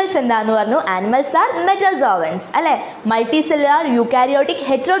ആനിമൽസ് എന്താണെന്ന് പറഞ്ഞു. ആനിമൽസ് ആർ മെറ്റസോവൻസ് അല്ലേ? മൾട്ടി സെല്ലുലാർ യൂക്കാരിയോട്ടിക്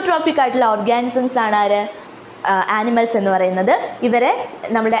ഹെറ്ററോട്രോഫിക് ആയിട്ടുള്ള ഓർഗാനിസംസ് ആണ് ആര്? ആനിമൽസ് എന്ന് പറയുന്നത്. ഇവരെ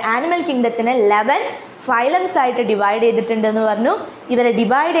നമ്മുടെ ആനിമൽ കിങ്ഡത്തിന് 11 ഫൈലംസ് ആയിട്ട് ഡിവൈഡ് ചെയ്തിട്ടുണ്ടെന്ന് പറഞ്ഞു. ഇവരെ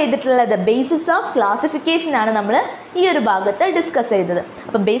ഡിവൈഡ് ചെയ്തിട്ടുള്ളത് ബേസിസ് ഓഫ് ക്ലാസിഫിക്കേഷൻ ആണ് നമ്മൾ ഈ ഒരു ഭാഗത്ത് ഡിസ്കസ് ചെയ്തത്.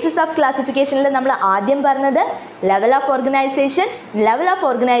 അപ്പോൾ ബേസിസ് ഓഫ് ക്ലാസിഫിക്കേഷനിൽ നമ്മൾ ആദ്യം പറഞ്ഞത് level of organisation.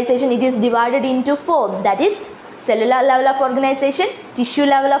 It is divided in to 4. That is cellular level of organisation, tissue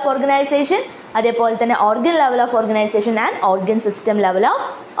level of organisation, അതേപോലെ തന്നെ organ level of organisation and organ system level of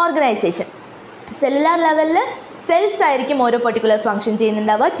organisation. Cellular ലെവലിൽ cells ആയിരിക്കും ഓരോ particular function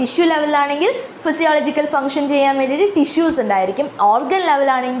ചെയ്യുന്നുണ്ടാവുക. Tissue ലെവലാണെങ്കിൽ physiological function ചെയ്യാൻ വേണ്ടിയിട്ട് tissues ഉണ്ടായിരിക്കും. Organ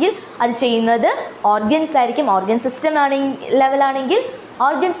ലെവലാണെങ്കിൽ അത് ചെയ്യുന്നത് ഓർഗൻസ് ആയിരിക്കും. ഓർഗൻ സിസ്റ്റം ലെവലാണെങ്കിൽ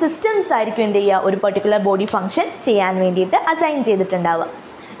ഓർഗൻ സിസ്റ്റംസ് ആയിരിക്കും എന്ത് ചെയ്യുക? ഒരു പെർട്ടിക്കുലർ ബോഡി ഫംഗ്ഷൻ ചെയ്യാൻ വേണ്ടിയിട്ട് അസൈൻ ചെയ്തിട്ടുണ്ടാവുക.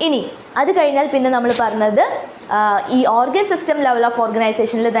 ഇനി അത് കഴിഞ്ഞാൽ പിന്നെ നമ്മൾ പറഞ്ഞത് ഈ ഓർഗൻ സിസ്റ്റം ലെവൽ ഓഫ്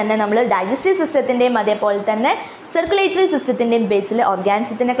ഓർഗനൈസേഷനിൽ തന്നെ നമ്മൾ ഡൈജസ്റ്റീവ് സിസ്റ്റത്തിൻ്റെയും അതേപോലെ തന്നെ സർക്കുലേറ്ററി സിസ്റ്റത്തിൻ്റെയും ബേസിൽ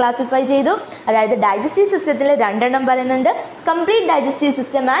ഓർഗാനിസത്തിനെ ക്ലാസിഫൈ ചെയ്തു. അതായത് ഡൈജസ്റ്റീവ് സിസ്റ്റത്തിൽ 2 എണ്ണം പറയുന്നുണ്ട്: complete digestive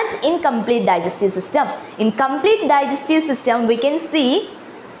system and incomplete digestive system. In complete digestive system we can see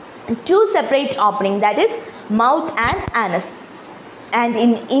 2 separate opening, that is mouth and anus. And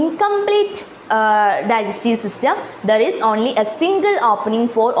in incomplete digestive system there is only a single opening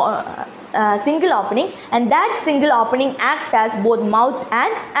and that single opening act as both mouth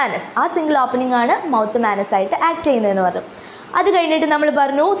and anus. ആ single opening ആണ് മൗത്തും ആനസ് ആയിട്ട് act ചെയ്യുന്നതെന്ന് പറഞ്ഞു. അത് കഴിഞ്ഞിട്ട് നമ്മൾ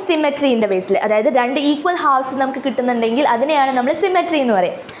പറഞ്ഞു സിമെട്രീൻ്റെ ബേസിൽ, അതായത് 2 ഈക്വൽ ഹാഫ്സ് നമുക്ക് കിട്ടുന്നുണ്ടെങ്കിൽ അതിനെയാണ് നമ്മൾ സിമെട്രി എന്ന്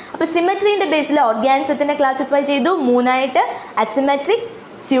പറയും. അപ്പോൾ സിമെട്രീൻ്റെ ബേസിൽ ഓർഗാനിസത്തിനെ ക്ലാസിഫൈ ചെയ്തു 3 ആയിട്ട്: അസിമെട്രിക്,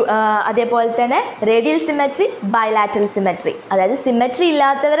 അതേപോലെ തന്നെ റേഡിയൽ സിമെട്രി, ബൈലാറ്ററൽ സിമെട്രി. അതായത് സിമെട്രി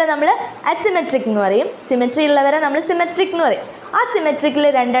ഇല്ലാത്തവരെ നമ്മൾ അസിമെട്രിക് എന്ന് പറയും, സിമെട്രി ഉള്ളവരെ നമ്മൾ സിമെട്രിക് എന്ന് പറയും. ആ സിമെട്രിക്കിൽ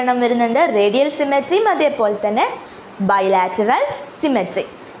 2 എണ്ണം വരുന്നുണ്ട്: റേഡിയൽ സിമെട്രിയും അതേപോലെ തന്നെ ബൈലാറ്ററൽ സിമെട്രി.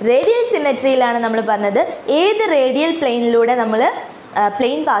 റേഡിയൽ സിമെട്രിയിലാണ് നമ്മൾ പറഞ്ഞത് ഏത് റേഡിയൽ പ്ലെയിനിലൂടെ നമ്മൾ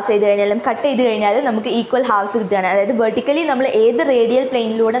പ്ലെയിൻ പാസ് ചെയ്ത് കഴിഞ്ഞാലും കട്ട് ചെയ്ത് കഴിഞ്ഞാലും നമുക്ക് ഈക്വൽ ഹാഫ്സ് കിട്ടുകയാണ്. അതായത് വെർട്ടിക്കലി നമ്മൾ ഏത് റേഡിയൽ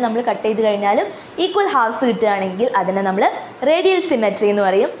പ്ലെയിനിലൂടെ നമ്മൾ കട്ട് ചെയ്ത് കഴിഞ്ഞാലും ഈക്വൽ ഹാഫ്സ് കിട്ടുകയാണെങ്കിൽ അതിനെ നമ്മൾ റേഡിയൽ സിമെട്രി എന്ന്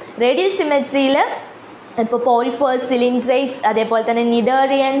പറയും. റേഡിയൽ സിമെട്രിയിൽ ഇപ്പോൾ പോറിഫേഴ്സ്, സിലിൻഡ്രേറ്റ്സ്, അതേപോലെ തന്നെ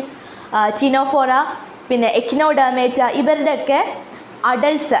നിഡേറിയൻസ്, ചിനോഫോറ, പിന്നെ എക്കിനോഡർമേറ്റ, ഇവരുടെയൊക്കെ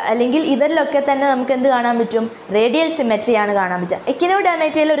അഡൾട്ട്സ് അല്ലെങ്കിൽ ഇവരിലൊക്കെ തന്നെ നമുക്ക് എന്ത് കാണാൻ പറ്റും? റേഡിയൽ സിമെട്രിയാണ് കാണാൻ പറ്റുക.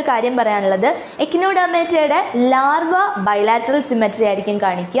 എക്കിനോഡർമേറ്റയിൽ ഒരു കാര്യം പറയാനുള്ളത്, എക്കിനോഡർമേറ്റയുടെ ലാർവ ബൈലാറ്ററൽ സിമെട്രി ആയിരിക്കും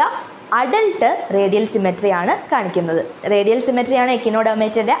കാണിക്കുക, അഡൾട്ട് റേഡിയൽ സിമെട്രിയാണ് കാണിക്കുന്നത്. റേഡിയൽ സിമെട്രിയാണ്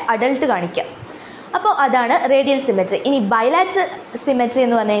എക്കിനോഡർമേറ്റയുടെ അഡൾട്ട് കാണിക്കുക. അപ്പോൾ അതാണ് റേഡിയൽ സിമെട്രി. ഇനി ബൈലാറ്ററൽ സിമെട്രി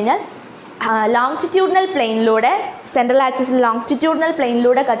എന്ന് പറഞ്ഞു കഴിഞ്ഞാൽ ലോങ്റ്റിറ്റ്യൂഡിനൽ പ്ലെയിനിലൂടെ, സെൻട്രൽ ആക്സിസിൽ ലോങ്റ്റിറ്റ്യൂഡിനൽ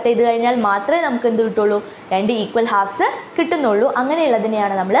പ്ലെയിനിലൂടെ കട്ട് ചെയ്ത് കഴിഞ്ഞാൽ മാത്രമേ നമുക്ക് എന്ത് കിട്ടുള്ളൂ? 2 ഈക്വൽ ഹാഫ്സ് കിട്ടുന്നുള്ളൂ.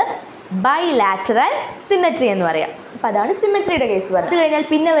 അങ്ങനെയുള്ളതിനെയാണ് നമ്മൾ ബൈലാറ്ററൽ സിമെട്രി എന്ന് പറയാം. അപ്പോൾ അതാണ് സിമെട്രിയുടെ കേസ് പറയുന്നത്. അത് കഴിഞ്ഞാൽ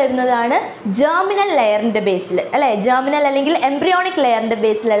പിന്നെ വരുന്നതാണ് ജേർമിനൽ ലെയറിൻ്റെ ബേസിൽ അല്ലേ, ജേർമിനൽ അല്ലെങ്കിൽ embryonic ലെയറിൻ്റെ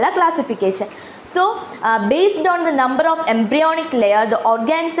ബേസിലുള്ള classification. So based on the number of embryonic layer, the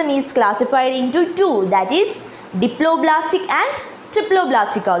organism is classified into 2, that is diploblastic and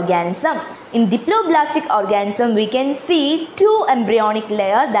triploblastic organism. In diploblastic organism we can see 2 embryonic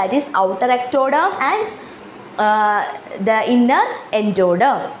layer, that is outer ectoderm and the inner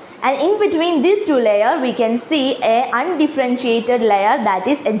endoderm. And in between these 2 layers we can see a undifferentiated layer, that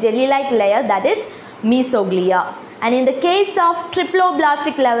is a jelly-like layer, that is mesoglia. And in the case of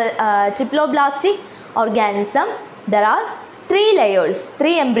triploblastic organism there are 3 layers,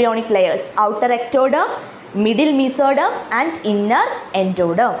 3 embryonic layers: outer ectoderm, middle mesoderm and inner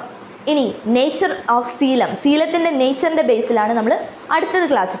endoderm. ഇനി nature of coelom, സീലത്തിൻ്റെ നേച്ചറിൻ്റെ ബേസിലാണ് നമ്മൾ അടുത്തത്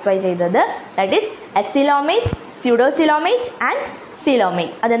classify ചെയ്തത്. That is എസിലോമേറ്റ്, സ്യൂഡോസിലോമേറ്റ് and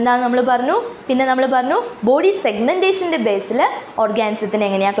coelomate. അതെന്താണെന്ന് നമ്മൾ പറഞ്ഞു. പിന്നെ നമ്മൾ പറഞ്ഞു ബോഡി സെഗ്മെൻറ്റേഷൻ്റെ ബേസിൽ ഓർഗാനിസത്തിനെ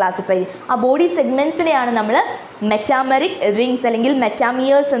എങ്ങനെയാണ് ക്ലാസിഫൈ ചെയ്യുക. ആ ബോഡി സെഗ്മെൻറ്റ്സിനെയാണ് നമ്മൾ മെറ്റാമറിക് റിങ്സ് അല്ലെങ്കിൽ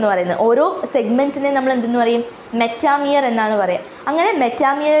മെറ്റാമിയേഴ്സ് എന്ന് പറയുന്നത്. ഓരോ സെഗ്മെൻറ്റ്സിനെ നമ്മൾ എന്തെന്ന് പറയും? മെറ്റാമിയർ എന്നാണ് പറയുക. അങ്ങനെ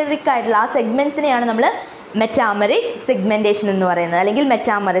മെറ്റാമിയറിക് ആയിട്ടുള്ള ആ സെഗ്മെൻറ്റ്സിനെയാണ് നമ്മൾ മെറ്റാമറിക് സെഗ്മെൻറ്റേഷൻ എന്ന് പറയുന്നത് അല്ലെങ്കിൽ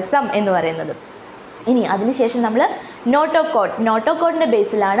മെറ്റാമറിസം എന്ന് പറയുന്നത്. ഇനി അതിനുശേഷം നമ്മൾ നോട്ടോകോഡിൻ്റെ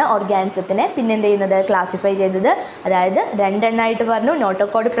ബേസിലാണ് ഓർഗാനിസത്തിനെ പിന്നെ എന്ത് ചെയ്യുന്നത് ക്ലാസിഫൈ ചെയ്തത്. അതായത് രണ്ടെണ്ണമായിട്ട് പറഞ്ഞു.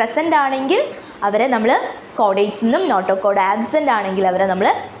 നോട്ടോകോഡ് പ്രസൻ്റ് ആണെങ്കിൽ അവരെ നമ്മൾ കോഡേറ്റ്സ് എന്നും നോട്ടോകോഡ് ആബ്സെൻ്റ് ആണെങ്കിൽ അവരെ നമ്മൾ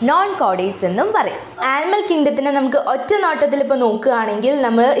നോൺ കോഡേറ്റ്സ് എന്നും പറയും. ആനിമൽ കിങ്ഡത്തിനെ നമുക്ക് ഒറ്റ നോട്ടത്തിൽ ഇപ്പോൾ നോക്കുകയാണെങ്കിൽ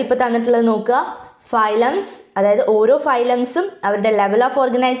നമ്മൾ ഇപ്പോൾ തന്നിട്ടുള്ളത് നോക്കുക. ഫൈലംസ്, അതായത് ഓരോ ഫൈലംസും അവരുടെ level of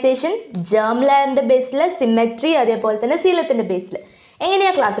organisation, germ ലെയറിൻ്റെ Basil, symmetry, അതേപോലെ തന്നെ സീലത്തിൻ്റെ ബേസിൽ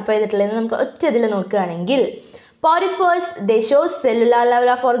എങ്ങനെയാണ് ക്ലാസിഫൈ ചെയ്തിട്ടുള്ളതെന്ന് നമുക്ക് ഒറ്റ ഇതിൽ നോക്കുകയാണെങ്കിൽ പോറിഫേഴ്സ് ദേ shows cellular level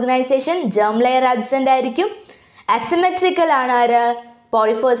of organisation, germ layer absent ആയിരിക്കും. അസിമെട്രിക്കൽ ആണ് ആര്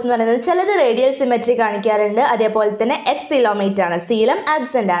പോറിഫേഴ്സ് എന്ന് പറയുന്നത്. ചിലത് റേഡിയൽ സിമെട്രി കാണിക്കാറുണ്ട്. അതേപോലെ തന്നെ എസ്സിലോമേറ്റ് ആണ്, സീലം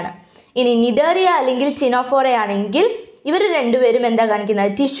ആബ്സെൻ്റ് ആണ്. ഇനി നിഡേറിയ അല്ലെങ്കിൽ ചിനോഫോറ ആണെങ്കിൽ ഇവർ രണ്ടുപേരും എന്താ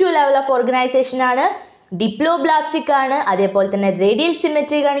കാണിക്കുന്നത് ടിഷ്യൂ ലെവൽ ഓഫ് ഓർഗനൈസേഷൻ ആണ്, ഡിപ്ലോബ്ലാസ്റ്റിക് ആണ്, അതേപോലെ തന്നെ റേഡിയൽ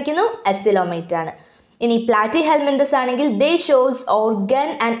സിമെട്രി കാണിക്കുന്നു, എസ്സിലോമേറ്റ് ആണ്. ഇനി പ്ലാറ്റി ഹെൽമിന്തസ് ആണെങ്കിൽ ദേ shows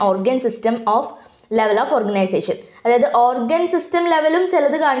organ system of level of organisation. അതായത് ഓർഗൻ സിസ്റ്റം ലെവലും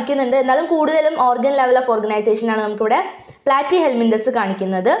ചിലത് കാണിക്കുന്നുണ്ട്, എന്നാലും കൂടുതലും ഓർഗൻ ലെവൽ ഓഫ് ഓർഗനൈസേഷൻ ആണ് നമുക്കിവിടെ പ്ലാറ്റി ഹെൽമിന്തസ്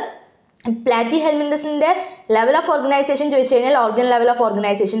കാണിക്കുന്നത്. പ്ലാറ്റി ഹെൽമിന്തസിൻ്റെ ലെവൽ ഓഫ് ഓർഗനൈസേഷൻ ചോദിച്ചു കഴിഞ്ഞാൽ ഓർഗൻ ലെവൽ ഓഫ്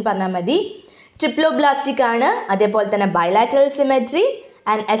ഓർഗനൈസേഷൻ പറഞ്ഞാൽ മതി. ട്രിപ്ലോബ്ലാസ്റ്റിക് ആണ്, അതേപോലെ തന്നെ ബൈലാറ്ററൽ സിമെട്രി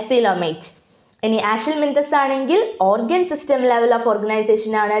ആൻഡ് എസ്സിലോമേറ്റ്. ഇനി ആഷിൽമിന്തസ് ആണെങ്കിൽ organ system level of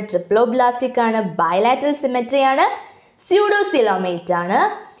organisation ആണ്, ട്രിപ്ലോബ്ലാസ്റ്റിക് ആണ്, ബൈലാറ്ററൽ സിമെട്രി ആണ്, സ്യൂഡോസിലോമേറ്റ് ആണ്.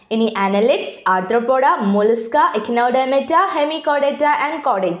 ഇനി അനലിഡ്സ്, ആർത്രോപോഡ, മൊലുസ്ക, എക്നോഡെർമേറ്റ, ഹെമികോഡേറ്റ ആൻഡ്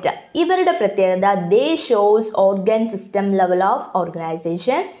കോഡേറ്റ ഇവരുടെ പ്രത്യേകത ദേ shows organ system level of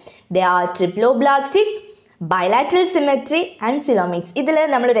organisation. They are triploblastic, bilateral symmetry and coelomates. ഇതിൽ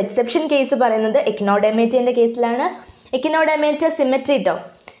നമ്മളൊരു എക്സെപ്ഷൻ കേസ് പറയുന്നത് എക്നോഡെർമേറ്റേൻ്റെ കേസിലാണ്. എക്നോഡെർമേറ്റ സിമെട്രി കേട്ടോ,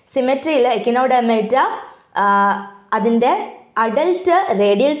 സിമെട്രിയിൽ എക്നോഡെർമേറ്റ അതിൻ്റെ അഡൽട്ട്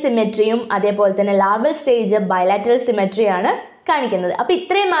റേഡിയൽ സിമെട്രിയും അതേപോലെ തന്നെ ലാർവൽ സ്റ്റേജ് ബൈലാറ്ററൽ സിമെട്രിയാണ് കാണിക്കുന്നത്. അപ്പോൾ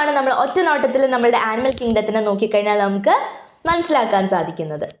ഇത്രയുമാണ് നമ്മൾ ഒറ്റ നോട്ടത്തിൽ നമ്മുടെ ആനിമൽ കിങ്ഡത്തിനെ നോക്കിക്കഴിഞ്ഞാൽ നമുക്ക് മനസ്സിലാക്കാൻ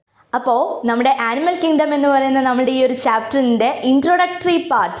സാധിക്കുന്നത്. അപ്പോൾ നമ്മുടെ ആനിമൽ കിങ്ഡം എന്ന് പറയുന്ന നമ്മുടെ ഈ ഒരു ചാപ്റ്ററിൻ്റെ ഇൻട്രൊഡക്ടറി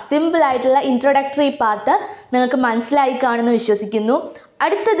പാർട്ട്, സിമ്പിളായിട്ടുള്ള ഇൻട്രൊഡക്ടറി പാർട്ട് നിങ്ങൾക്ക് മനസ്സിലായി കാണുമെന്ന് വിശ്വസിക്കുന്നു.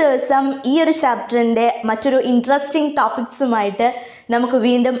 അടുത്ത ദിവസം ഈ ഒരു ചാപ്റ്ററിൻ്റെ മറ്റൊരു ഇൻട്രസ്റ്റിംഗ് ടോപ്പിക്സുമായിട്ട് നമുക്ക്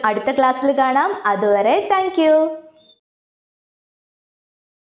വീണ്ടും അടുത്ത ക്ലാസ്സിൽ കാണാം. അതുവരെ താങ്ക്